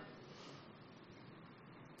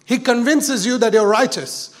 He convinces you that you're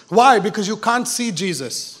righteous. Why? Because you can't see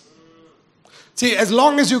Jesus. See, as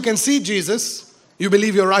long as you can see Jesus, you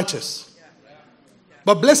believe you're righteous.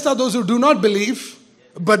 But blessed are those who do not believe,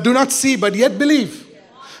 but do not see, but yet believe.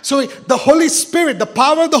 So the Holy Spirit, the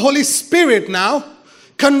power of the Holy Spirit now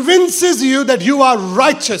convinces you that you are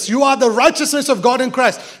righteous. You are the righteousness of God in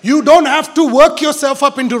Christ. You don't have to work yourself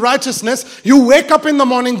up into righteousness. You wake up in the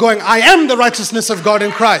morning going, I am the righteousness of God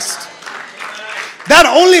in Christ. That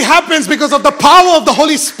only happens because of the power of the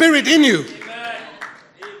Holy Spirit in you.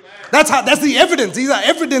 That's the evidence. These are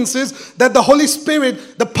evidences that the Holy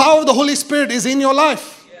Spirit, the power of the Holy Spirit is in your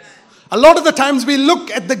life. A lot of the times we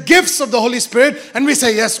look at the gifts of the Holy Spirit and we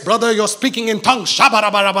say, yes, brother, you're speaking in tongues.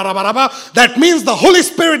 That means the Holy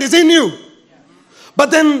Spirit is in you.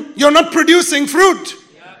 But then you're not producing fruit.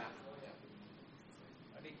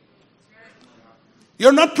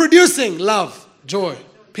 You're not producing love, joy,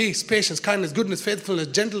 peace, patience, kindness, goodness, faithfulness,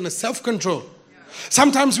 gentleness, self-control.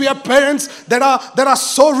 Sometimes we have parents that are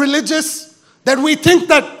so religious that we think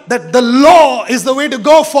that the law is the way to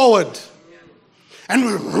go forward. And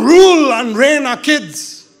we rule and reign our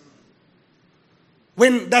kids.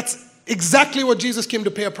 When that's exactly what Jesus came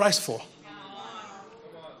to pay a price for.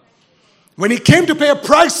 When he came to pay a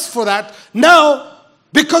price for that, now,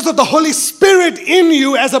 because of the Holy Spirit in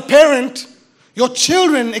you as a parent, your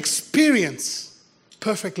children experience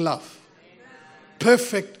perfect love,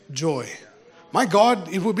 perfect joy. My God,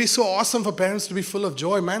 it would be so awesome for parents to be full of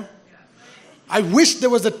joy, man. I wish there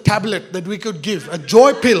was a tablet that we could give, a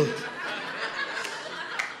joy pill.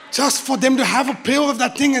 Just for them to have a pill of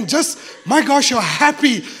that thing and just, my gosh, you're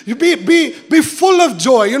happy. You be full of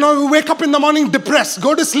joy. You know, you wake up in the morning depressed,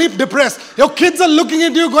 go to sleep depressed. Your kids are looking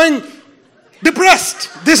at you going, depressed.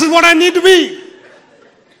 This is what I need to be.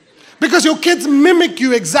 Because your kids mimic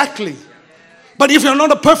you exactly. But if you're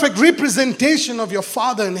not a perfect representation of your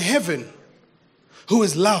Father in heaven, who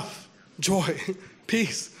is love, joy,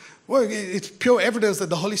 peace, well, it's pure evidence that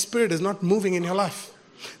the Holy Spirit is not moving in your life.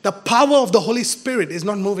 The power of the Holy Spirit is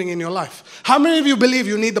not moving in your life. How many of you believe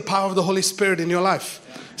you need the power of the Holy Spirit in your life?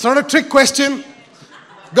 It's not a trick question.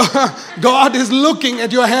 God is looking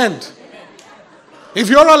at your hand. If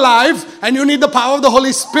you're alive and you need the power of the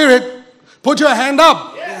Holy Spirit, put your hand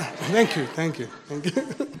up. Yeah. Thank you.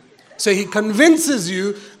 So He convinces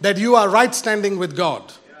you that you are right standing with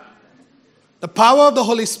God. The power of the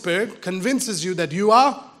Holy Spirit convinces you that you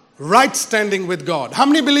are right standing with God. How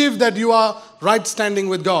many believe that you are right standing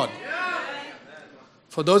with God?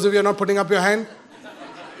 For those of you who are not putting up your hand,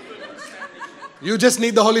 you just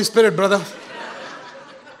need the Holy Spirit, brother.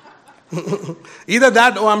 Either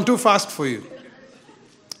that or I'm too fast for you.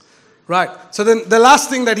 Right. So then the last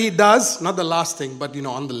thing that He does, not the last thing, but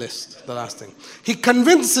on the list, the last thing. He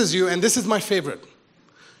convinces you, and this is my favorite.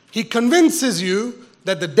 He convinces you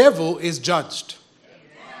that the devil is judged.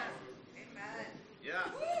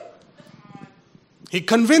 He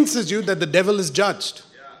convinces you that the devil is judged.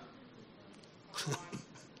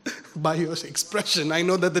 By your expression, I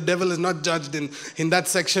know that the devil is not judged in that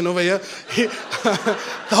section over here.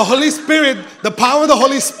 The Holy Spirit, the power of the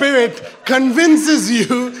Holy Spirit convinces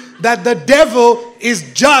you that the devil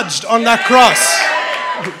is judged on that cross.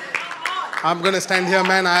 I'm going to stand here,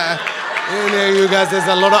 man. You guys, there's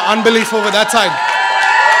a lot of unbelief over that side.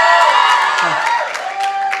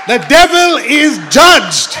 The devil is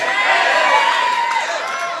judged.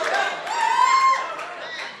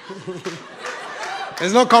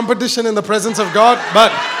 There's no competition in the presence of God,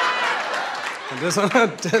 but I just want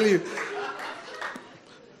to tell you,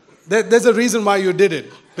 there's a reason why you did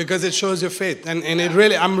it, because it shows your faith. And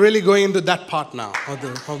I'm really going into that part now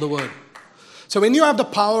of the word. So when you have the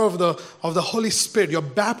power of the Holy Spirit, you're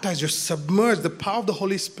baptized, you're submerged, the power of the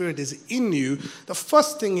Holy Spirit is in you. The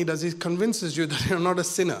first thing He does, He convinces you that you're not a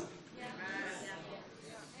sinner.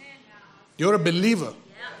 You're a believer.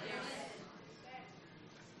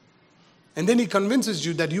 And then He convinces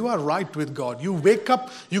you that you are right with God. You wake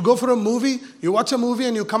up, you go for a movie, you watch a movie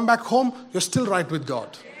and you come back home, you're still right with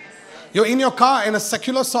God. You're in your car and a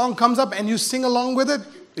secular song comes up and you sing along with it,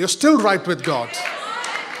 you're still right with God.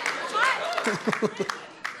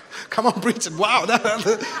 Come on, preach it. Wow.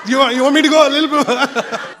 You want me to go a little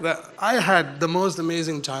bit? I had the most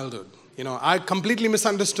amazing childhood. I completely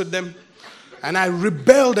misunderstood them and I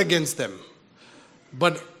rebelled against them,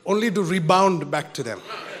 but only to rebound back to them.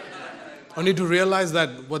 Only to realize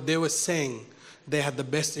that what they were saying, they had the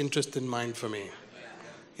best interest in mind for me.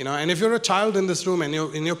 And if you're a child in this room and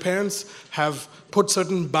your parents have put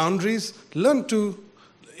certain boundaries, learn to,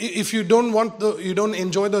 if you don't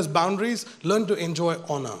enjoy those boundaries, learn to enjoy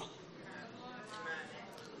honor.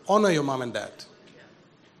 Honor your mom and dad.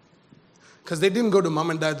 Because they didn't go to mom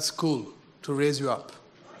and dad's school to raise you up.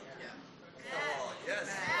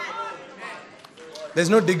 There's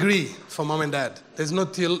no degree for mom and dad. There's no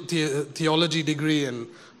theology degree and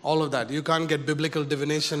all of that. You can't get biblical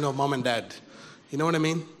divination of mom and dad. You know what I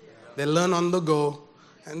mean? They learn on the go,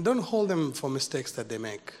 and don't hold them for mistakes that they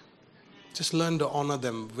make. Just learn to honor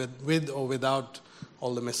them with or without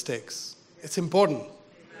all the mistakes. It's important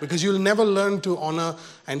because you'll never learn to honor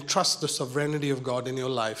and trust the sovereignty of God in your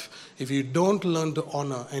life if you don't learn to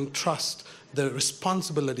honor and trust the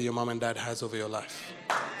responsibility your mom and dad has over your life.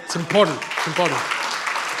 It's important. It's important.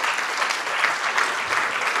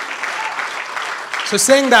 So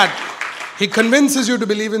saying that, He convinces you to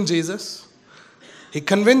believe in Jesus. He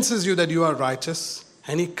convinces you that you are righteous.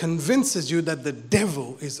 And He convinces you that the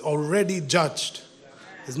devil is already judged.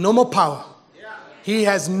 There's no more power. He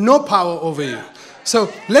has no power over you.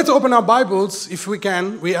 So let's open our Bibles if we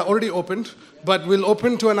can. We are already opened, but we'll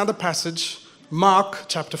open to another passage, Mark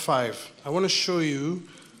chapter 5. I want to show you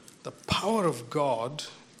the power of God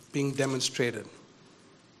being demonstrated.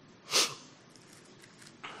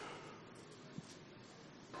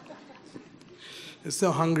 You're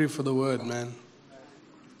so hungry for the word, man.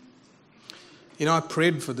 I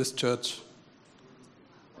prayed for this church.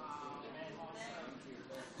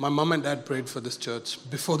 My mom and dad prayed for this church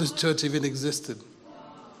before this church even existed.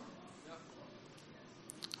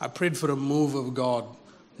 I prayed for a move of God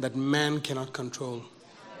that man cannot control.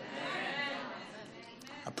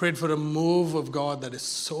 I prayed for a move of God that is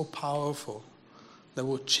so powerful that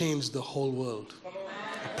will change the whole world.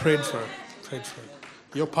 I prayed for it.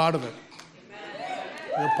 You're part of it.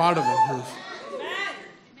 You're part of it. Move.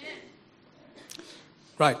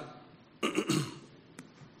 Right.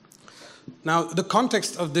 Now, the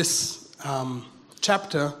context of this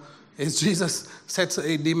chapter is Jesus sets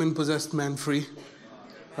a demon-possessed man free,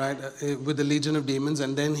 right, with a legion of demons,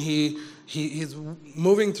 and then he's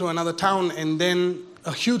moving through another town, and then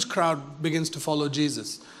a huge crowd begins to follow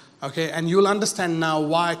Jesus. Okay, and you'll understand now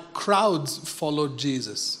why crowds followed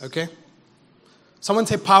Jesus. Okay, someone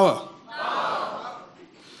say power. Power.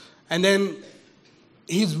 And then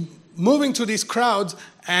he's moving through these crowds,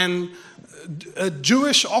 and a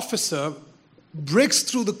Jewish officer breaks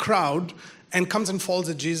through the crowd and comes and falls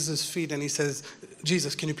at Jesus' feet, and he says,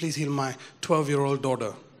 Jesus, can you please heal my 12-year-old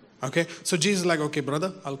daughter? Okay, so Jesus is like, okay,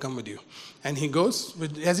 brother, I'll come with you. And he goes,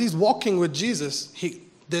 as he's walking with Jesus,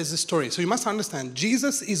 there's a story. So you must understand,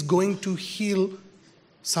 Jesus is going to heal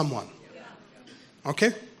someone.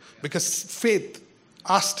 Okay? Because faith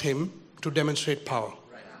asked him to demonstrate power.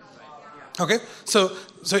 Okay? So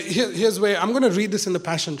here's where, I'm going to read this in the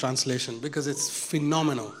Passion Translation because it's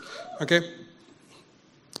phenomenal. Okay?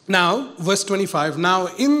 Now, verse 25, now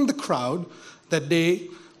in the crowd that day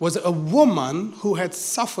was a woman who had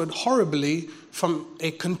suffered horribly from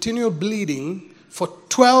a continual bleeding for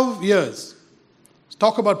 12 years.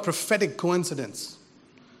 Talk about prophetic coincidence.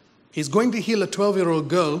 He's going to heal a 12-year-old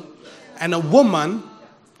girl, and a woman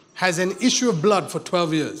has an issue of blood for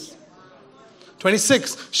 12 years.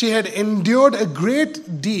 26, she had endured a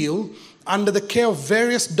great deal under the care of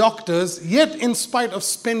various doctors, yet in spite of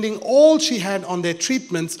spending all she had on their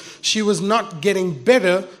treatments, she was not getting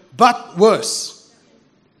better, but worse.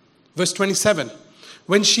 Verse 27,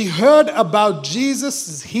 when she heard about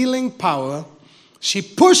Jesus' healing power, she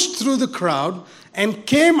pushed through the crowd and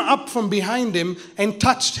came up from behind him and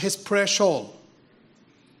touched his prayer shawl.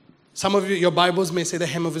 Some of you, your Bibles may say the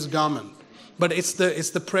hem of his garment, but it's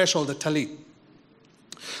the prayer shawl, the talit.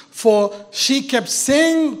 For she kept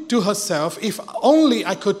saying to herself, if only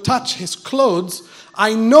I could touch his clothes,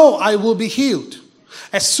 I know I will be healed.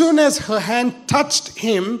 As soon as her hand touched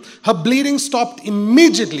him, her bleeding stopped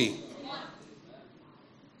immediately.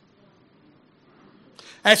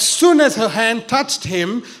 As soon as her hand touched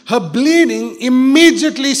him, her bleeding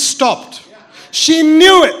immediately stopped. She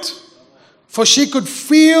knew it, for she could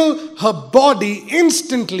feel her body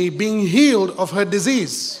instantly being healed of her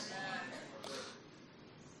disease.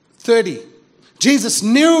 30. Jesus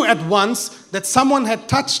knew at once that someone had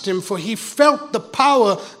touched him, for he felt the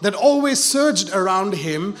power that always surged around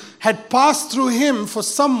him had passed through him for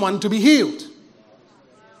someone to be healed.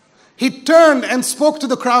 He turned and spoke to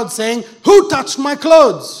the crowd saying, who touched my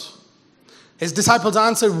clothes? His disciples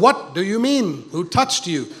answered, what do you mean? Who touched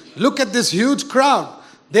you? Look at this huge crowd.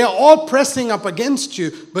 They are all pressing up against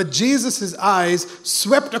you. But Jesus' eyes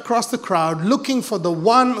swept across the crowd, looking for the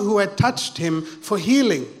one who had touched him for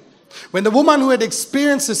healing. When the woman who had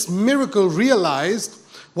experienced this miracle realized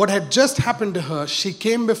what had just happened to her, she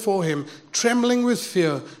came before him, trembling with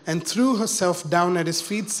fear, and threw herself down at his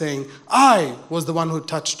feet, saying, I was the one who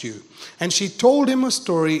touched you. And she told him her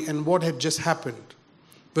story and what had just happened.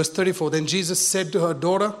 Verse 34, then Jesus said to her,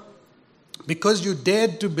 daughter, because you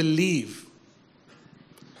dared to believe,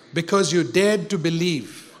 because you dared to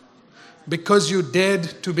believe, because you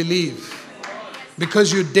dared to believe,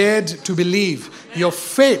 because you dared to believe, your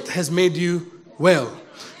faith has made you well.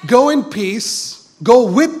 Go in peace, go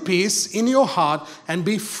with peace in your heart, and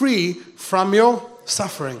be free from your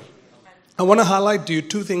suffering. I want to highlight to you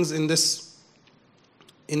two things in this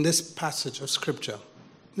passage of Scripture.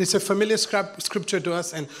 It's a familiar scripture to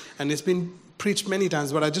us, and it's been preached many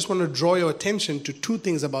times, but I just want to draw your attention to two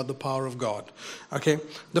things about the power of God. Okay?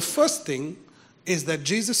 The first thing is that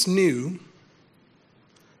Jesus knew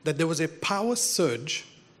that there was a power surge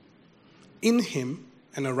in him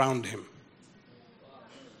and around him.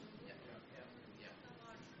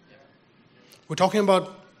 We're talking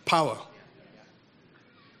about power.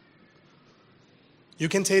 You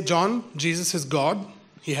can say, John, Jesus is God.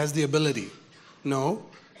 He has the ability. No,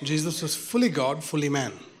 Jesus was fully God, fully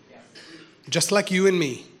man. Just like you and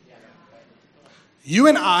me. You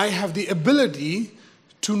and I have the ability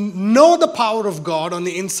to know the power of God on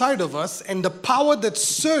the inside of us and the power that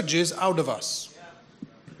surges out of us.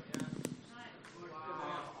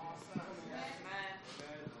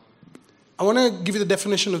 I want to give you the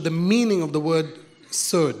definition of the meaning of the word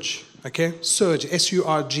surge. Okay? Surge,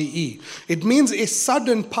 S-U-R-G-E. It means a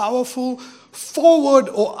sudden, powerful, forward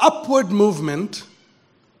or upward movement,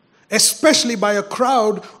 especially by a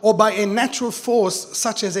crowd or by a natural force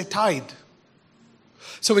such as a tide.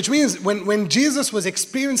 So which means when Jesus was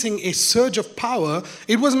experiencing a surge of power,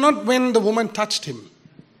 it was not when the woman touched him.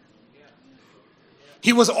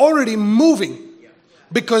 He was already moving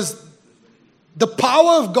because the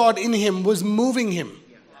power of God in him was moving him.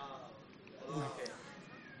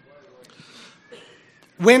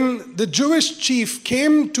 When the Jewish chief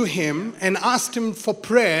came to him and asked him for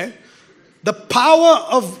prayer, the power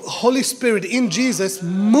of Holy Spirit in Jesus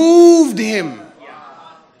moved him.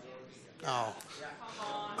 Oh.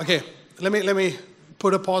 Okay, let me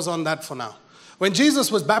put a pause on that for now. When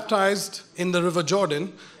Jesus was baptized in the River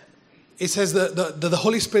Jordan, it says the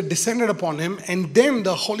Holy Spirit descended upon him, and then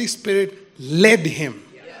the Holy Spirit led him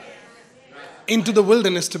into the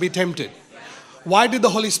wilderness to be tempted. Why did the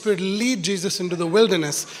Holy Spirit lead Jesus into the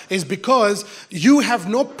wilderness? Is because you have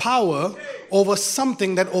no power over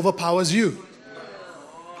something that overpowers you.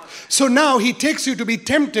 So now he takes you to be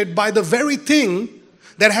tempted by the very thing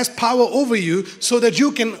that has power over you so that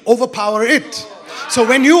you can overpower it. So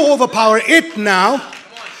when you overpower it now,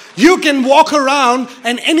 you can walk around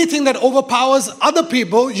and anything that overpowers other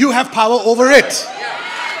people, you have power over it.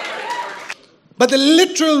 But the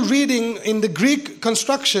literal reading in the Greek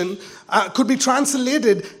construction could be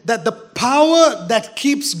translated that the power that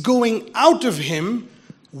keeps going out of him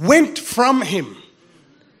went from him.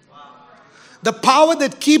 The power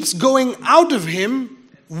that keeps going out of him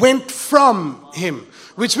went from him.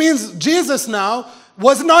 Which means Jesus now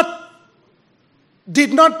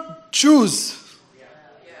did not choose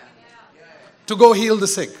to go heal the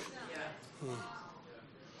sick.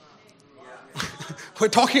 We're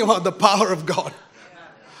talking about the power of God.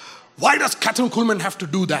 Why does Kathryn Kuhlman have to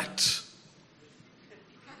do that?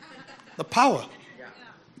 The power.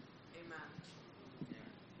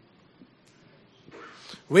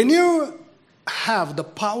 When you have the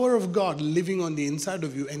power of God living on the inside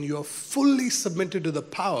of you and you are fully submitted to the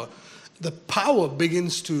power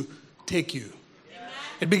begins to take you.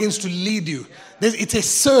 It begins to lead you. It's a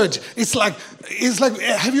surge. It's like,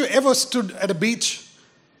 have you ever stood at a beach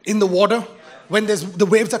in the water when the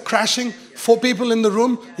waves are crashing? 4 people in the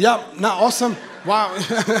room. Yeah, now awesome. Wow.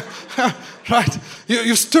 Right.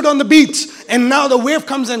 You stood on the beach and now the wave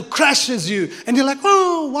comes and crashes you. And you're like,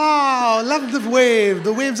 oh, wow, love the wave.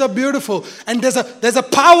 The waves are beautiful. And there's a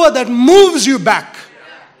power that moves you back.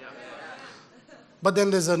 But then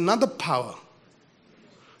there's another power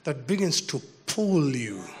that begins to pull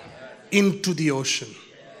you into the ocean.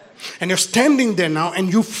 And you're standing there now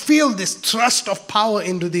and you feel this thrust of power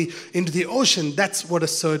into the ocean. That's what a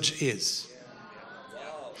surge is.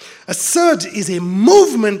 A surge is a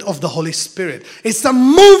movement of the Holy Spirit. It's the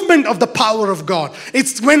movement of the power of God.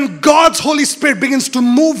 It's when God's Holy Spirit begins to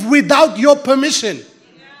move without your permission.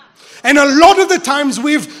 And a lot of the times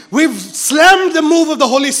we've slammed the move of the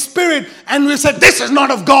Holy Spirit and we've said, this is not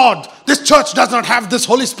of God. This church does not have this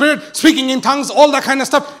Holy Spirit, speaking in tongues, all that kind of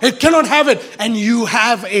stuff. It cannot have it. And you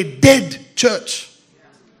have a dead church.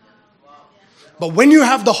 But when you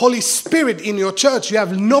have the Holy Spirit in your church, you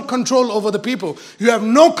have no control over the people. You have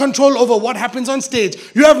no control over what happens on stage.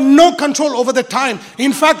 You have no control over the time.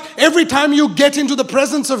 In fact, every time you get into the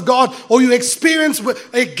presence of God or you experience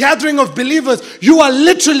a gathering of believers, you are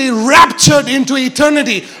literally raptured into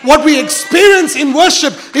eternity. What we experience in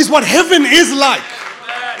worship is what heaven is like.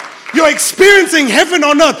 You're experiencing heaven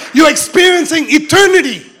on earth. You're experiencing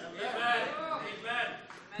eternity.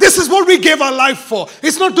 This is what we gave our life for.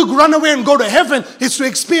 It's not to run away and go to heaven. It's to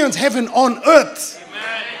experience heaven on earth.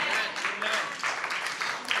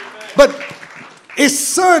 But a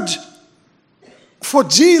surge for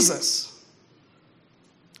Jesus,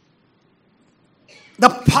 the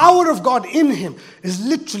power of God in him is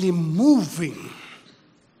literally moving.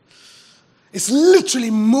 It's literally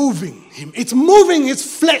moving him. It's moving his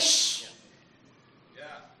flesh.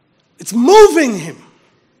 It's moving him.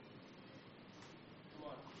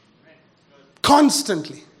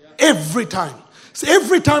 Constantly. Every time. So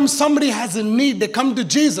every time somebody has a need, they come to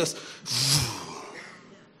Jesus.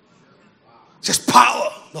 Just power.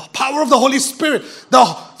 The power of the Holy Spirit.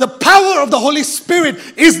 The power of the Holy Spirit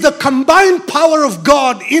is the combined power of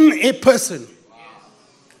God in a person.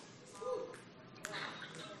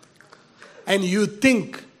 And you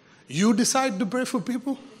think you decide to pray for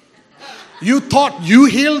people? You thought you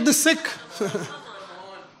healed the sick?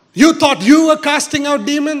 You thought you were casting out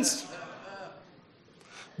demons?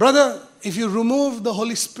 Brother, if you remove the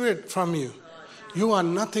Holy Spirit from you, you are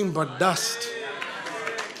nothing but dust.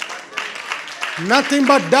 Nothing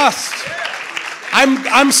but dust.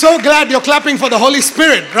 I'm so glad you're clapping for the Holy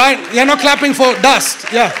Spirit, right? You're not clapping for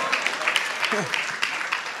dust. Yeah.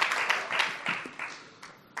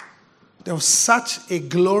 There was such a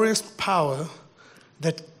glorious power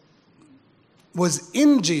that was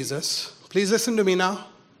in Jesus. Please listen to me now.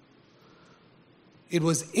 It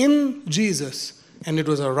was in Jesus and it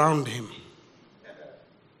was around him.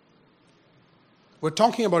 We're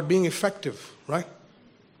talking about being effective, right?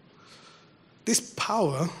 This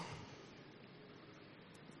power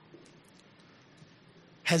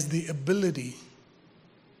has the ability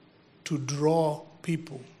to draw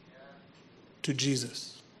people to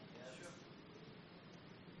Jesus.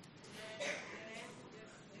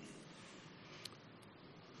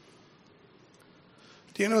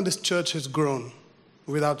 Do you know this church has grown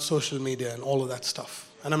without social media and all of that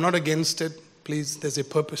stuff? And I'm not against it. Please, there's a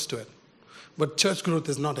purpose to it. But church growth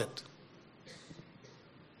is not it.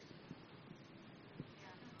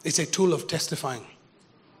 It's a tool of testifying.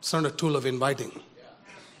 It's not a tool of inviting.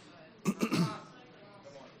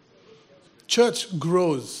 Church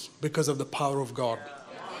grows because of the power of God.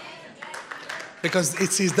 Because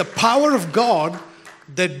it is the power of God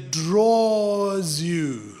that draws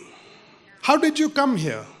you. How did you come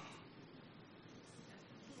here?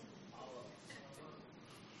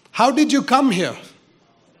 How did you come here?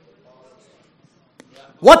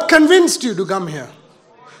 What convinced you to come here?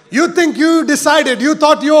 You think you decided, you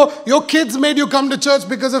thought your kids made you come to church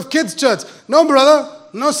because of kids' church. No, brother.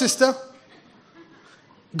 No, sister.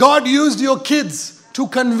 God used your kids to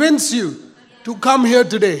convince you to come here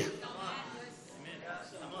today.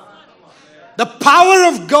 The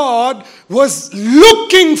power of God was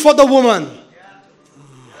looking for the woman.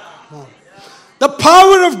 The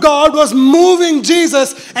power of God was moving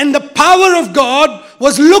Jesus, and the power of God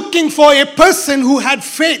was looking for a person who had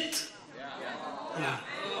faith.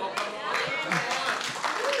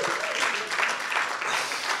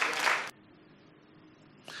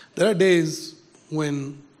 There are days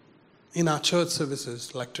when in our church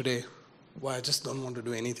services, like today, where I just don't want to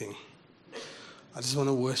do anything. I just want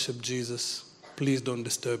to worship Jesus. Please don't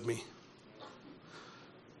disturb me.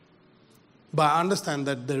 But I understand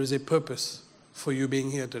that there is a purpose for you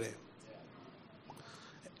being here today.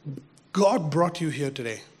 God brought you here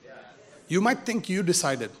today. You might think you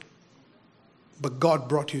decided, but God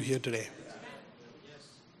brought you here today.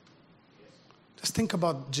 Just think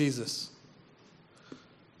about Jesus.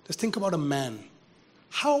 Just think about a man.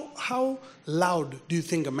 How loud do you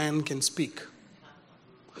think a man can speak?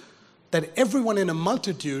 That everyone in a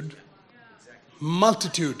multitude,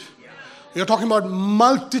 you're talking about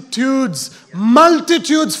multitudes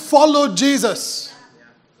followed Jesus.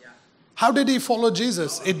 How did he follow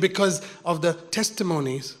Jesus? It because of the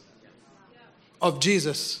testimonies of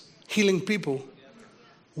Jesus healing people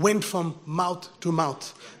went from mouth to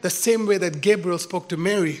mouth. The same way that Gabriel spoke to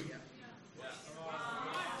Mary.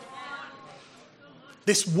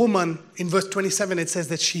 This woman, in verse 27, it says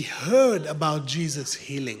that she heard about Jesus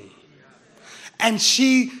healing. And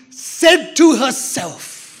she said to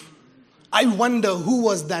herself, I wonder who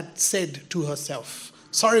was that said to herself.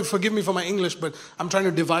 Sorry, forgive me for my English, but I'm trying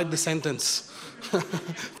to divide the sentence.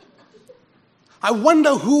 I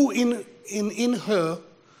wonder who in her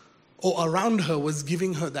or around her was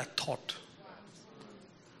giving her that thought.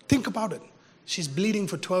 Think about it. She's bleeding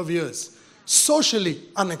for 12 years. Socially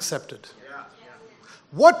unaccepted.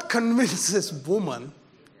 What convinces this woman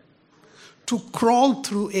to crawl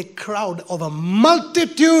through a crowd of a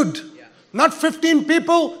multitude? Not 15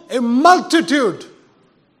 people, a multitude.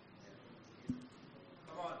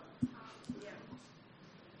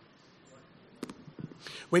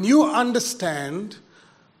 When you understand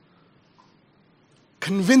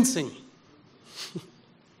convincing,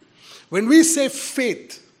 when we say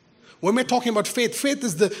faith, when we're talking about faith, faith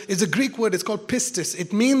is a Greek word, it's called pistis.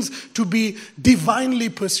 It means to be divinely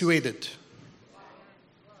persuaded.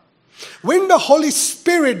 When the Holy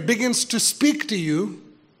Spirit begins to speak to you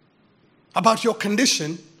about your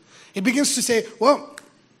condition, it begins to say, well,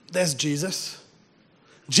 there's Jesus.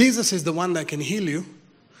 Jesus is the one that can heal you,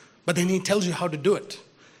 but then he tells you how to do it.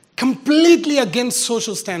 Completely against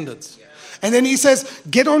social standards. And then he says,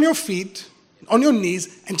 get on your feet, on your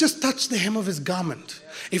knees, and just touch the hem of his garment.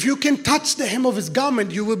 If you can touch the hem of his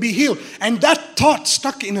garment, you will be healed. And that thought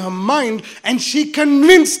stuck in her mind, and she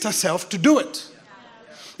convinced herself to do it.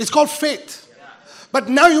 It's called faith. But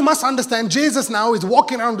now you must understand, Jesus now is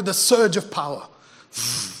walking around with a surge of power.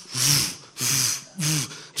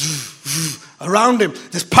 Around him,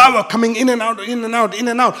 there's power coming in and out, in and out, in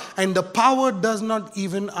and out. And the power does not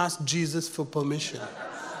even ask Jesus for permission.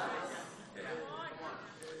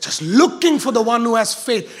 Just looking for the one who has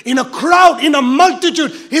faith. In a crowd, in a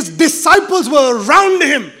multitude, his disciples were around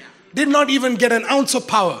him. Did not even get an ounce of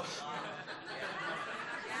power.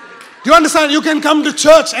 Do you understand? You can come to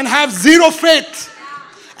church and have zero faith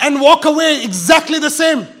and walk away exactly the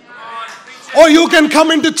same. Or you can come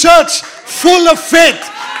into church full of faith,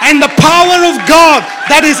 and the power of God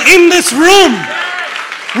that is in this room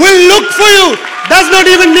will look for you. Does not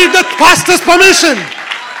even need the pastor's permission.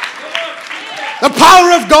 The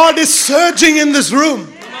power of God is surging in this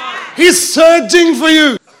room. He's surging for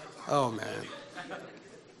you. Oh man.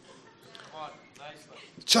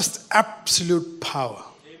 Just absolute power.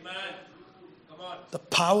 The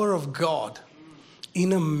power of God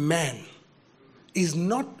in a man is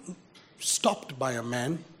not stopped by a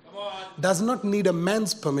man. Does not need a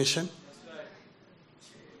man's permission.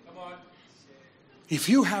 If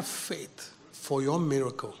you have faith for your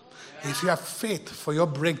miracle, if you have faith for your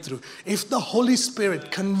breakthrough, if the Holy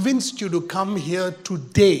Spirit convinced you to come here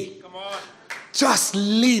today, just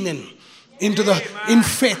lean in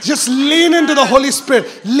faith. Just lean into the Holy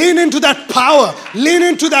Spirit. Lean into that power. Lean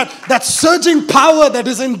into that surging power that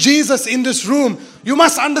is in Jesus in this room. You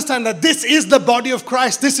must understand that this is the body of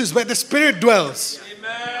Christ. This is where the Spirit dwells.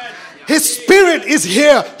 Amen. His Spirit is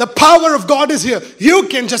here. The power of God is here. You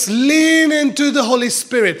can just lean into the Holy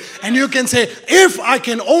Spirit and you can say, if I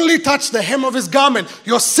can only touch the hem of His garment,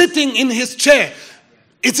 you're sitting in His chair.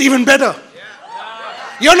 It's even better.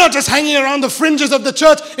 You're not just hanging around the fringes of the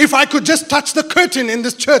church. If I could just touch the curtain in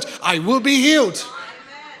this church, I will be healed.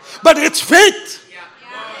 But it's faith.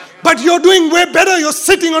 But you're doing way better. You're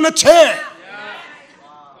sitting on a chair.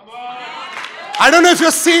 I don't know if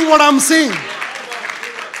you're seeing what I'm seeing.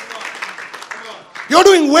 You're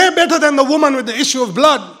doing way better than the woman with the issue of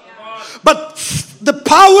blood. But the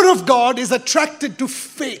power of God is attracted to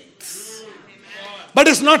faith. But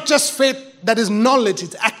it's not just faith that is knowledge,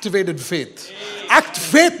 it's activated faith.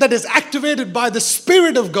 Faith that is activated by the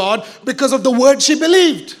Spirit of God because of the word she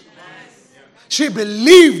believed. She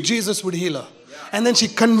believed Jesus would heal her. And then she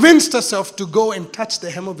convinced herself to go and touch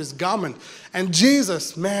the hem of His garment. And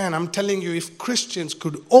Jesus, man, I'm telling you, if Christians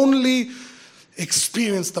could only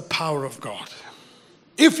experience the power of God.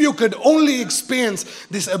 If you could only experience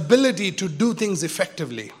this ability to do things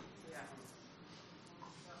effectively.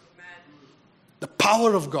 The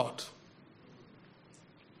power of God.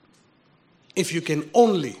 If you can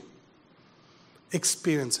only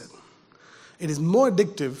experience it. It is more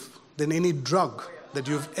addictive than any drug that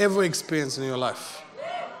you've ever experienced in your life.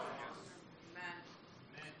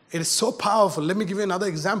 It is so powerful. Let me give you another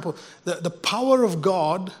example. The power of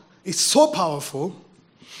God is so powerful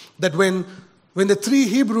that when the 3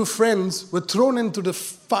 Hebrew friends were thrown into the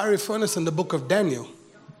fiery furnace in the book of Daniel,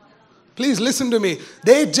 please listen to me.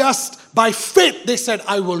 They just, by faith, they said,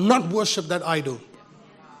 I will not worship that idol.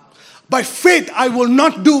 By faith, I will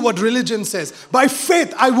not do what religion says. By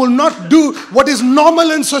faith, I will not do what is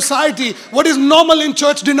normal in society, what is normal in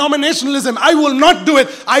church denominationalism. I will not do it.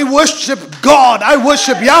 I worship God. I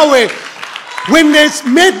worship Yahweh. When they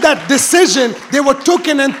made that decision, they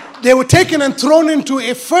were taken and thrown into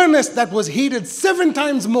a furnace that was heated 7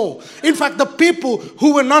 times more. In fact, the people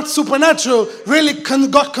who were not supernatural really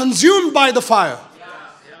got consumed by the fire.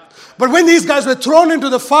 But when these guys were thrown into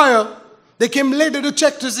the fire, they came later to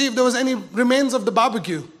check to see if there was any remains of the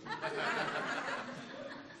barbecue.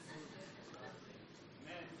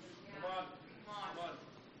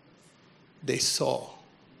 They saw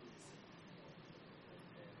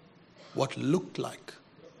what looked like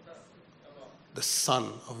the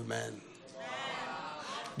Son of Man.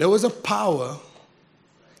 There was a power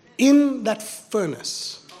in that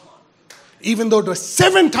furnace. Even though it was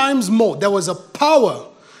 7 times more, there was a power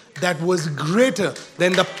that was greater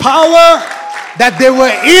than the power that they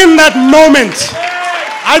were in that moment.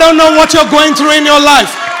 I don't know what you're going through in your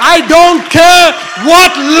life. I don't care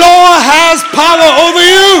what law has power over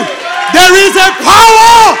you. There is a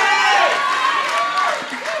power.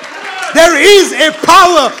 There is a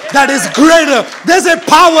power that is greater. There's a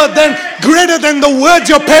power greater than the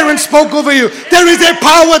words your parents spoke over you. There is a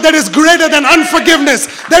power that is greater than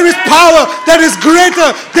unforgiveness. There is power that is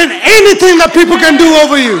greater than anything that people can do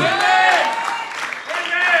over you.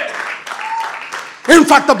 In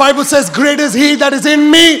fact, the Bible says, greater is He that is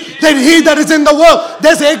in me than he that is in the world.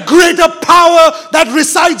 There's a greater power that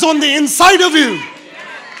resides on the inside of you.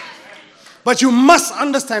 But you must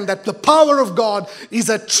understand that the power of God is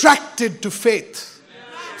attracted to faith.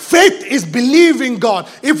 Faith is believing God.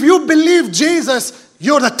 If you believe Jesus,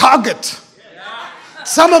 you're the target.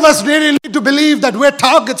 Some of us really need to believe that we're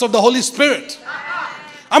targets of the Holy Spirit.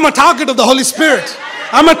 I'm a target of the Holy Spirit.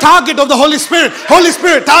 I'm a target of the Holy Spirit. Holy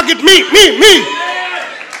Spirit, target me.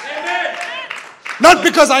 Not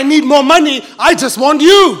because I need more money. I just want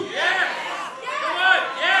you.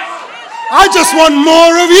 I just want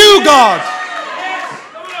more of you, God.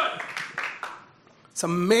 It's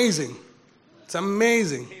amazing. It's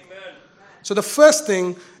amazing. So the first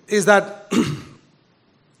thing is that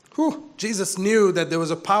Jesus knew that there was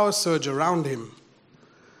a power surge around him.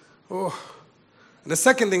 And the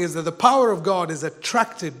second thing is that the power of God is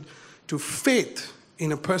attracted to faith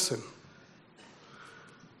in a person.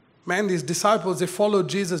 Man, these disciples, they followed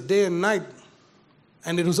Jesus day and night.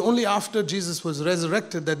 And it was only after Jesus was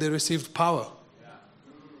resurrected that they received power.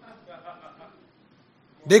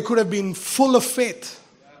 They could have been full of faith,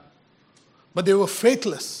 but they were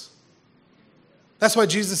faithless. That's why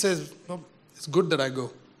Jesus says, well, it's good that I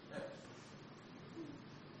go.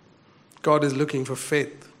 God is looking for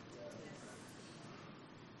faith.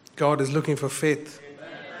 God is looking for faith.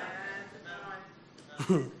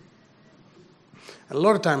 A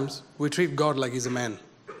lot of times we treat God like he's a man.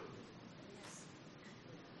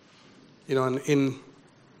 You know, in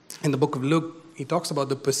the book of Luke, he talks about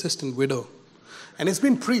the persistent widow. And it's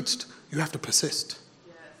been preached, you have to persist.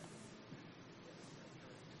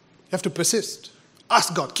 You have to persist.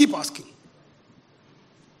 Ask God, keep asking.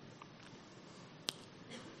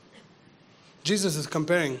 Jesus is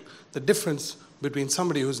comparing the difference between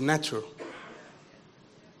somebody who's natural.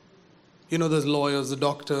 You know, those lawyers, the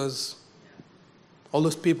doctors, all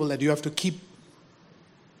those people that you have to keep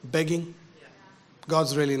begging.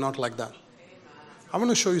 God's really not like that. I want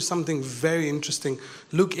to show you something very interesting.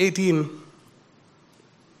 Luke 18.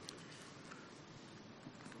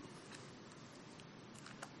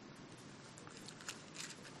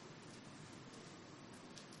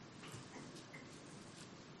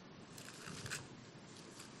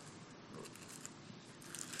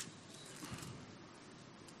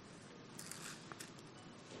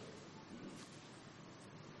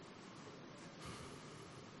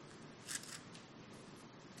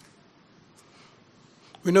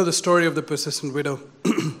 We know the story of the persistent widow.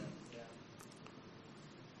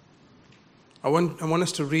 I want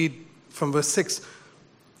us to read from verse 6.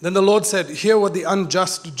 Then the Lord said, hear what the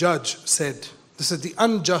unjust judge said. This is the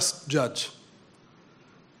unjust judge.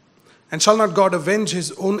 And shall not God avenge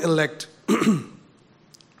his own elect who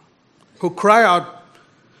cry out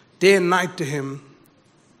day and night to him,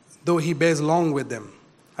 though he bears long with them?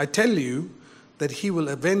 I tell you that he will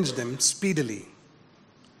avenge them speedily.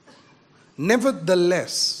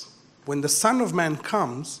 Nevertheless, when the Son of Man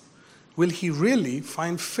comes, will he really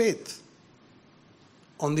find faith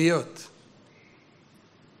on the earth?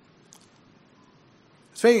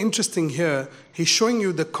 It's very interesting here. He's showing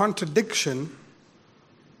you the contradiction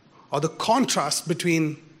or the contrast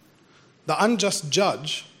between the unjust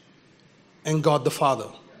judge and God the Father.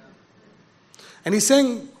 And he's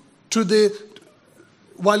saying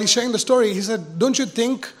while he's sharing the story, he said, don't you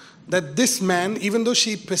think that this man, even though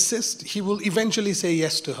she persists, he will eventually say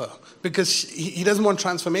yes to her. Because he doesn't want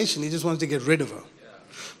transformation, he just wants to get rid of her.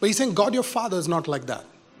 But he's saying, God your Father is not like that.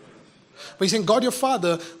 But he's saying, God your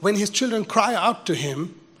Father, when his children cry out to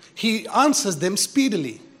him, he answers them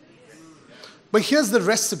speedily. But here's the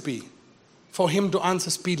recipe for him to answer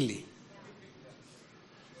speedily.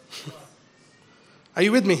 Are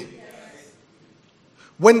you with me?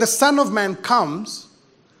 When the Son of Man comes,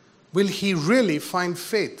 will he really find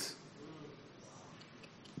faith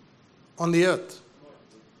on the earth?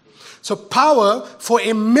 So power for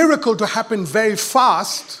a miracle to happen very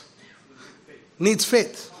fast needs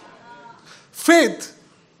faith. Faith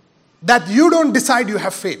that you don't decide you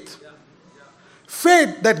have faith.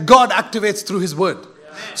 Faith that God activates through his word.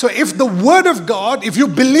 So if the word of God, if you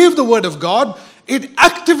believe the word of God, it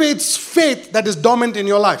activates faith that is dormant in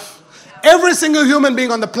your life. Every single human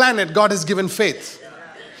being on the planet, God has given faith.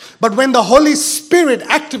 But when the Holy Spirit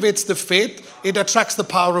activates the faith, it attracts the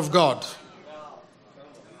power of God.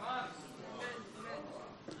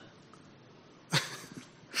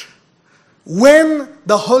 When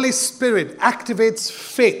the Holy Spirit activates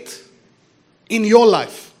faith in your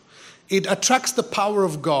life, it attracts the power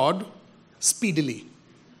of God speedily.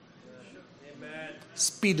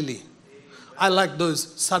 Speedily. I like those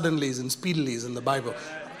suddenlies and speedilies in the Bible.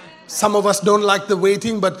 Some of us don't like the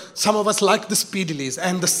waiting, but some of us like the speedilies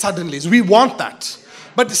and the suddenlies. We want that.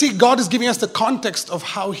 But see, God is giving us the context of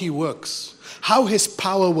how he works, how his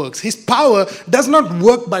power works. His power does not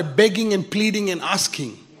work by begging and pleading and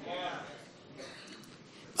asking.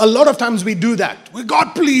 A lot of times we do that.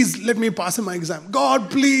 God, please let me pass in my exam. God,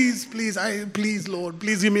 please, Lord,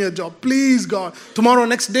 please give me a job. Please, God. The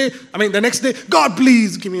next day, God,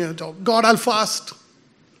 please give me a job. God, I'll fast.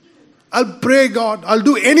 I'll pray, God. I'll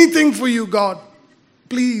do anything for you, God.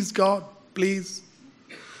 Please, God, please.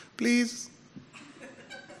 Please.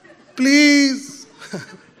 Please.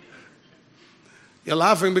 You're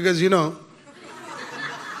laughing because, you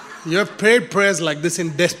have prayed prayers like this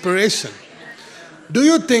in desperation. Do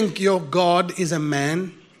you think your God is a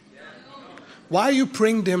man? Why are you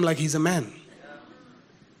praying to him like he's a man?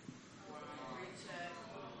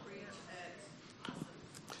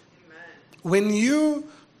 When you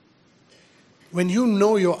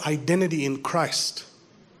know your identity in Christ,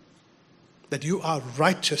 that you are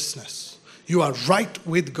righteousness, you are right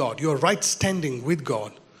with God, you are right standing with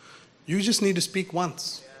God, you just need to speak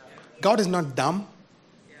once. God is not dumb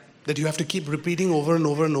that you have to keep repeating over and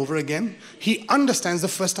over and over again. He understands the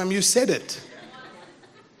first time you said it.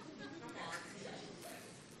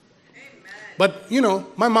 But,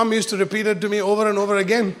 my mom used to repeat it to me over and over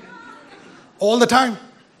again. All the time.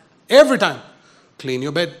 Every time. Clean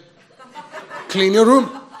your bed. Clean your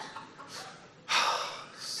room.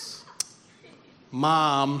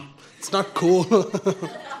 Mom, it's not cool.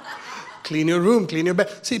 Clean your room, clean your bed.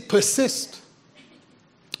 See, persist.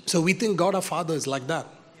 So we think God our Father is like that.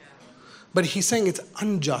 But he's saying it's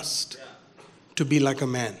unjust to be like a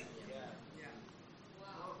man.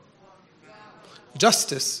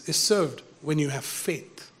 Justice is served when you have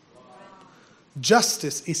faith.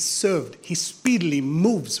 Justice is served. He speedily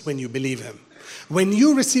moves when you believe him. When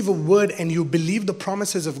you receive a word and you believe the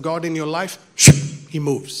promises of God in your life, he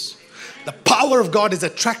moves. The power of God is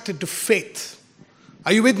attracted to faith.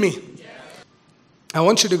 Are you with me? I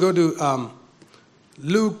want you to go to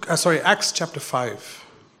Acts chapter 5.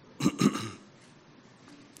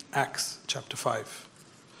 Acts chapter 5.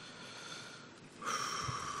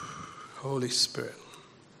 Holy Spirit.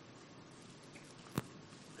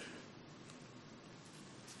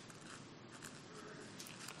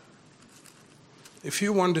 If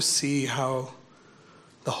you want to see how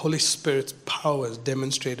the Holy Spirit's power is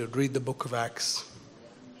demonstrated, read the book of Acts.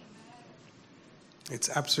 It's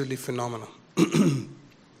absolutely phenomenal.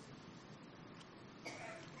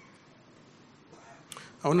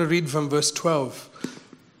 I want to read from verse 12.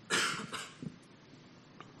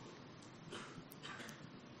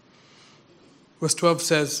 Verse 12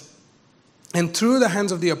 says, "And through the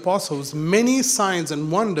hands of the apostles, many signs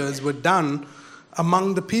and wonders were done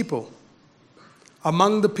among the people."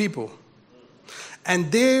 Among the people.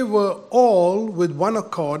 "And they were all with one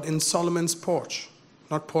accord in Solomon's porch."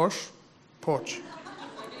 Not Porsche, porch.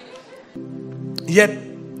 "Yet,"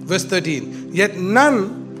 verse 13, "yet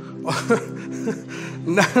none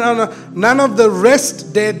of the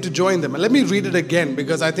rest dared to join them." Let me read it again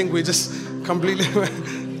because I think we just completely...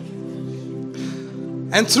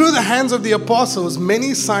 "And through the hands of the apostles,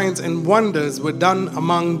 many signs and wonders were done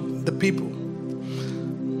among the people.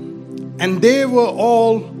 And they were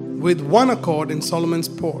all with one accord in Solomon's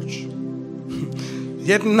porch.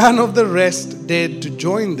 Yet none of the rest dared to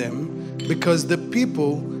join them because the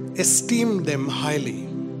people esteemed them highly."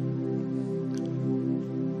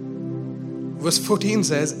 Verse 14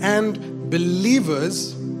 says, "And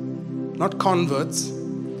believers," not converts,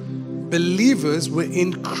 "believers were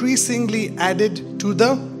increasingly added to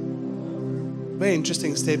the..." Very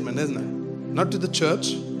interesting statement, isn't it? Not to the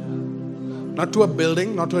church, not to a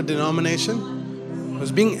building, not to a denomination. It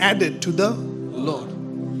was being added to the Lord.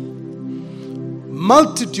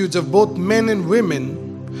 "Multitudes of both men and women,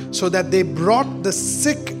 so that they brought the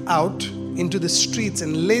sick out into the streets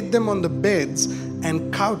and laid them on the beds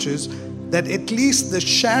and couches, that at least the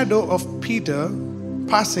shadow of Peter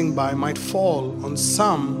passing by might fall on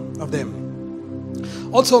some of them.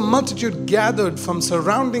 Also a multitude gathered from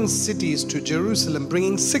surrounding cities to Jerusalem,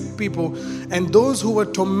 bringing sick people and those who were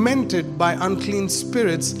tormented by unclean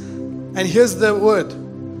spirits." And here's the word,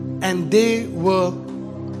 "and they were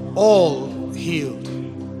all healed."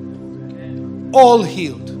 All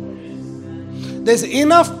healed. There's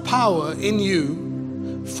enough power in you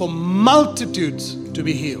for multitudes to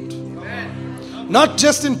be healed. Not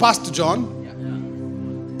just in Pastor John.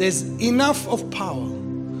 There's enough of power.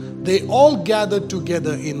 They all gathered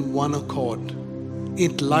together in one accord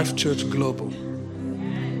at Life Church Global.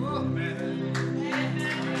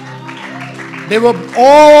 They were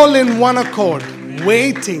all in one accord,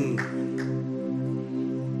 waiting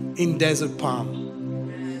in Desert Palm.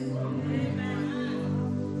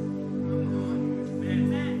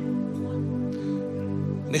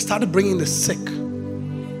 They started bringing the sick.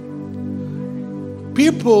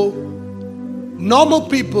 Normal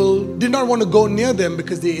people did not want to go near them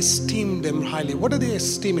because they esteemed them highly. What are they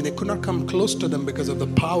esteeming? They could not come close to them because of the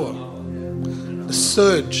power, the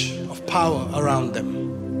surge of power around them.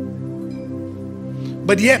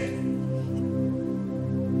 But yet,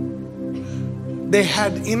 they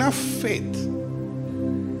had enough faith.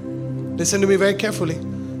 Listen to me very carefully.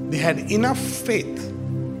 They had enough faith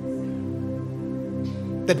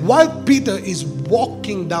that while Peter is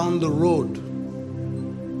walking down the road,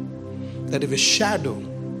 that if a shadow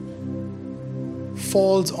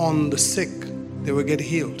falls on the sick, they will get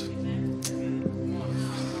healed.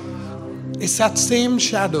 It's that same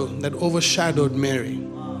shadow that overshadowed Mary.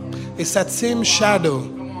 It's that same shadow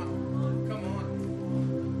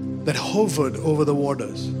that hovered over the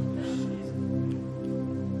waters.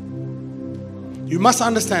 You must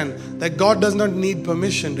understand that God does not need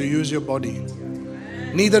permission to use your body.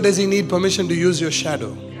 Neither does He need permission to use your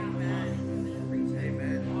shadow.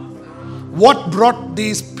 What brought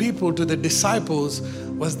these people to the disciples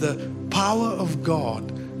was the power of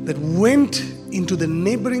God that went into the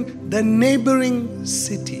neighboring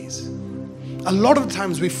cities. A lot of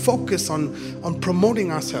times we focus on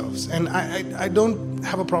promoting ourselves, and I don't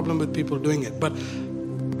have a problem with people doing it, but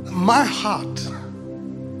my heart,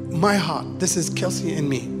 this is Kelsey and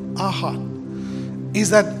me, our heart, is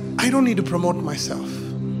that I don't need to promote myself.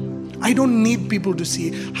 I don't need people to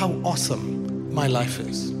see how awesome my life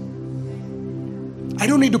is. I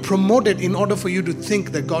don't need to promote it in order for you to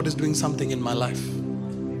think that God is doing something in my life.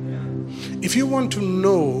 If you want to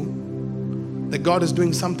know that God is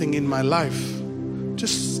doing something in my life,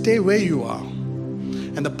 just stay where you are.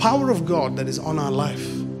 And the power of God that is on our life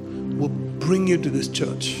will bring you to this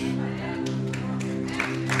church.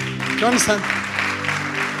 Do you understand?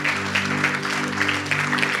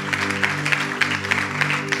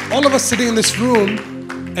 All of us sitting in this room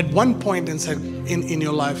at one point and said, in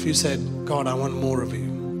your life, you said, God, I want more of you.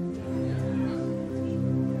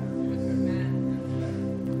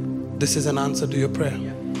 This is an answer to your prayer.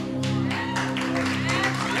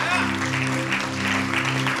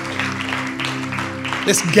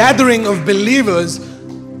 This gathering of believers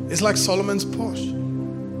is like Solomon's Porsche.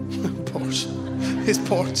 His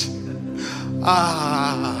Porsche.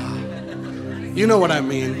 You know what I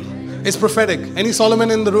mean. It's prophetic. Any Solomon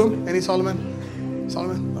in the room? Any Solomon?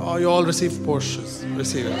 Solomon? Oh, you all receive Porsches.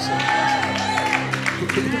 Receive it.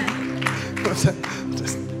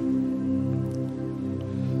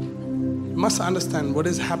 You must understand what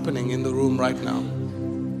is happening in the room right now.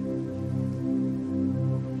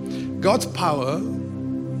 God's power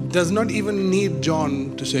does not even need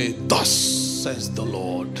John to say, "Thus says the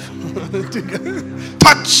Lord."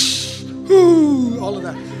 Touch! Ooh, all of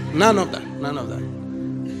that. None of that. None of that.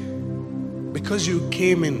 Because you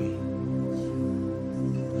came in,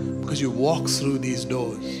 because you walked through these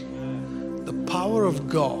doors, the power of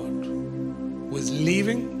God was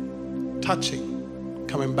leaving, touching,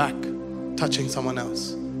 coming back, touching someone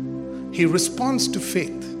else. He responds to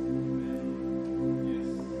faith.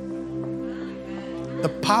 The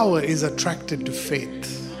power is attracted to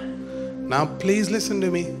faith. Now please listen to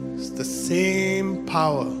me. It's the same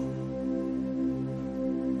power.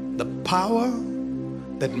 The power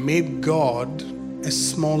that made God as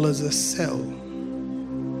small as a cell.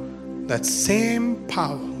 That same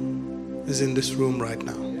power is in this room right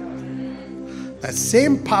now. That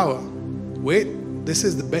same power, wait, this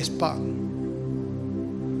is the best part.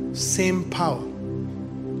 Same power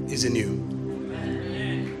is in you.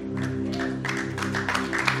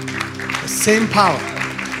 The same power.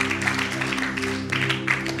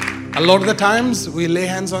 A lot of the times we lay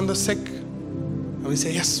hands on the sick and we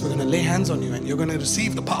say, yes, we're going to lay hands on you and you're going to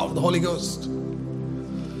receive the power of the Holy Ghost.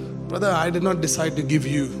 Brother, I did not decide to give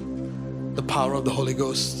you the power of the Holy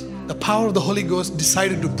Ghost. The power of the Holy Ghost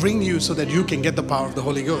decided to bring you so that you can get the power of the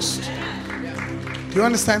Holy Ghost. Do you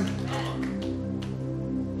understand?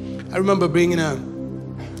 I remember being in a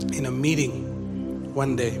meeting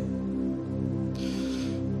one day.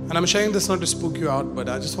 And I'm sharing this not to spook you out, but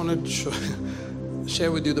I just wanted to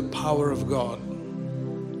share with you the power of God.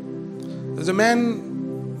 There's a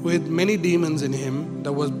man with many demons in him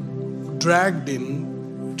that was dragged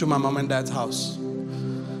in to my mom and dad's house.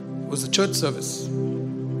 It was a church service.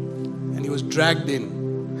 And he was dragged in.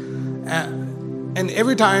 And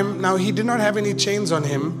every time, now he did not have any chains on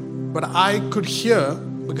him, but I could hear,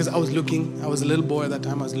 because I was looking, I was a little boy at that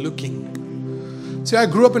time, I was looking. See, I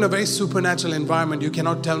grew up in a very supernatural environment. You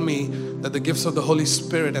cannot tell me that the gifts of the Holy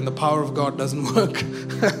Spirit and the power of God doesn't work.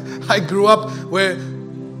 I grew up where,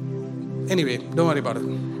 anyway, don't worry about it.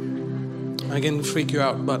 I can freak you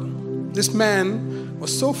out, but this man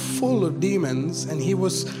was so full of demons and he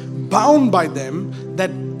was bound by them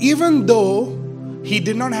that even though he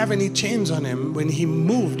did not have any chains on him, when he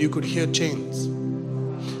moved, you could hear chains.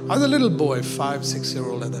 I was a little boy,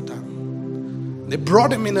 5-6-year-old at that time. They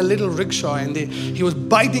brought him in a little rickshaw and he was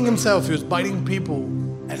biting himself, he was biting people,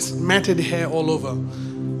 and matted hair all over.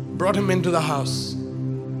 Brought him into the house.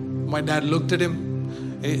 My dad looked at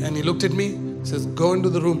him and he looked at me, says, go into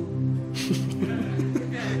the room.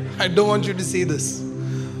 I don't want you to see this.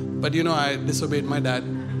 But you know, I disobeyed my dad.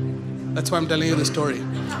 That's why I'm telling you the story.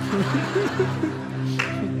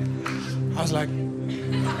 I was like,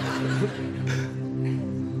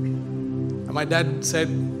 and my dad said,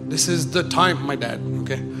 this is the time, my dad,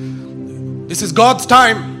 okay? This is God's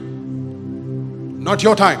time, not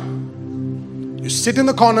your time. You sit in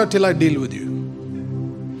the corner till I deal with you.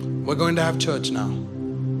 We're going to have church now.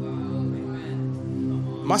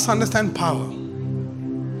 Must understand power.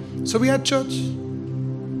 So we had church.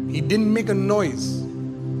 He didn't make a noise.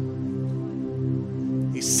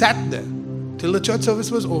 He sat there till the church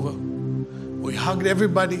service was over. We hugged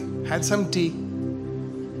everybody, had some tea,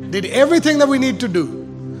 did everything that we need to do.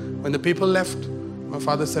 When the people left, my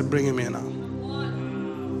father said, bring him here now.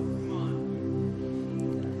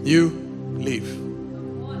 You leave.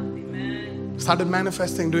 Started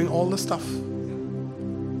manifesting, doing all the stuff.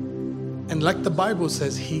 And like the Bible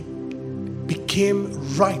says, he became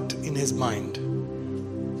right in his mind.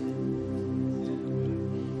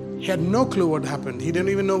 He had no clue what happened. He didn't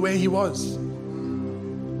even know where he was.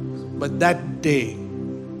 But that day,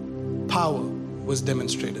 power was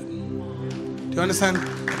demonstrated. Do you understand?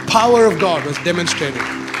 The power of God was demonstrated.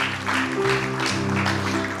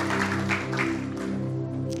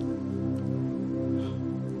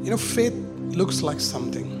 You know, faith looks like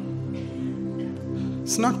something.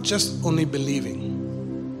 It's not just only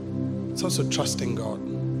believing. It's also trusting God.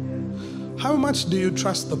 How much do you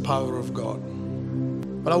trust the power of God?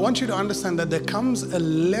 But I want you to understand that there comes a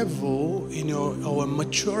level in our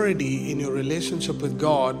maturity in your relationship with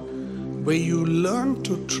God where you learn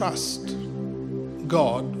to trust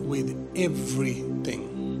God with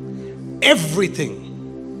everything. Everything.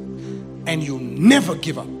 And you never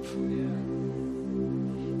give up.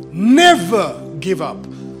 Never give up.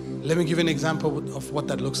 Let me give you an example of what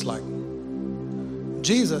that looks like.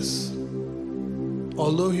 Jesus,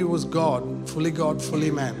 although he was God,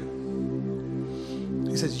 fully man,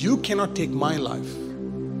 he says, you cannot take my life.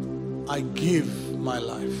 I give my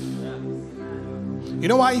life. You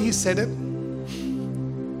know why he said it?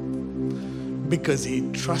 Because he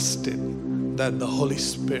trusted that the Holy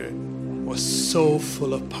Spirit was so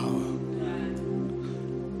full of power.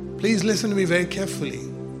 Please listen to me very carefully.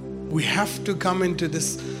 We have to come into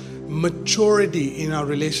this maturity in our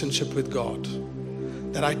relationship with God.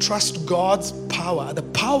 That I trust God's power. The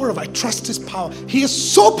power of I trust His power. He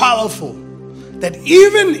is so powerful that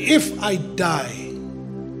even if I die,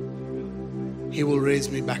 He will raise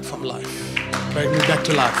me back from life. Bring me back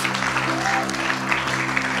to life.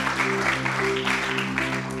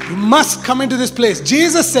 You must come into this place.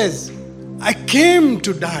 Jesus says, I came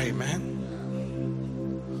to die, man.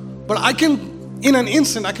 But I can, in an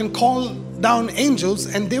instant, I can call down angels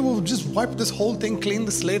and they will just wipe this whole thing, clean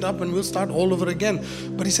the slate up, and we'll start all over again.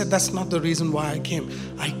 But He said, that's not the reason why I came.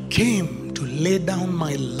 I came to lay down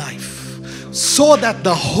my life so that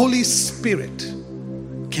the Holy Spirit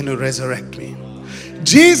can resurrect me.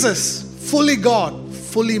 Jesus, fully God,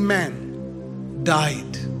 fully man,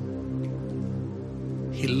 died.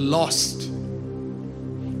 He lost.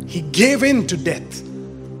 He gave in to death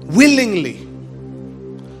willingly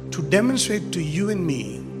to demonstrate to you and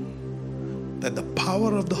me that the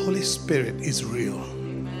power of the Holy Spirit is real.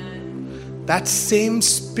 That same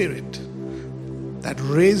Spirit that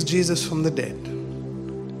raised Jesus from the dead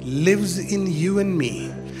lives in you and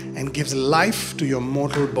me and gives life to your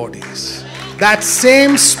mortal bodies. That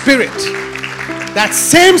same Spirit. That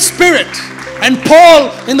same Spirit. And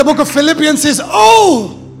Paul in the book of Philippians says,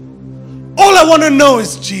 oh, all I want to know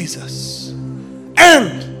is Jesus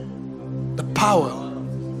and the power.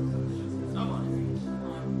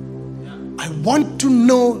 I want to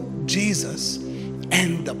know Jesus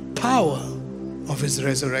and the power of His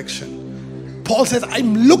resurrection. Paul says,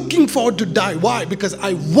 I'm looking forward to die. Why? Because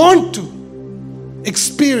I want to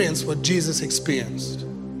experience what Jesus experienced.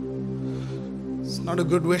 It's not a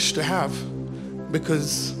good wish to have,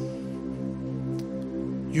 because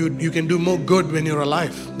you can do more good when you're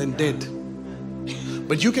alive than dead.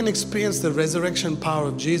 But you can experience the resurrection power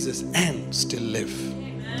of Jesus and still live.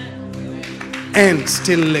 And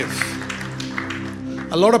still live.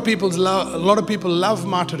 A lot of people love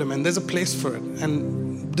martyrdom, and there's a place for it.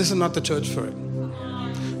 And this is not the church for it.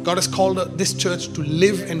 God has called this church to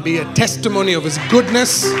live and be a testimony of His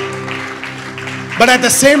goodness. But at the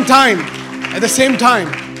same time,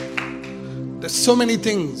 there's so many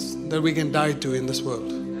things that we can die to in this world.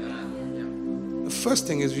 The first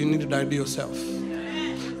thing is you need to die to yourself.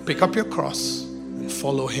 Pick up your cross and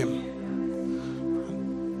follow Him.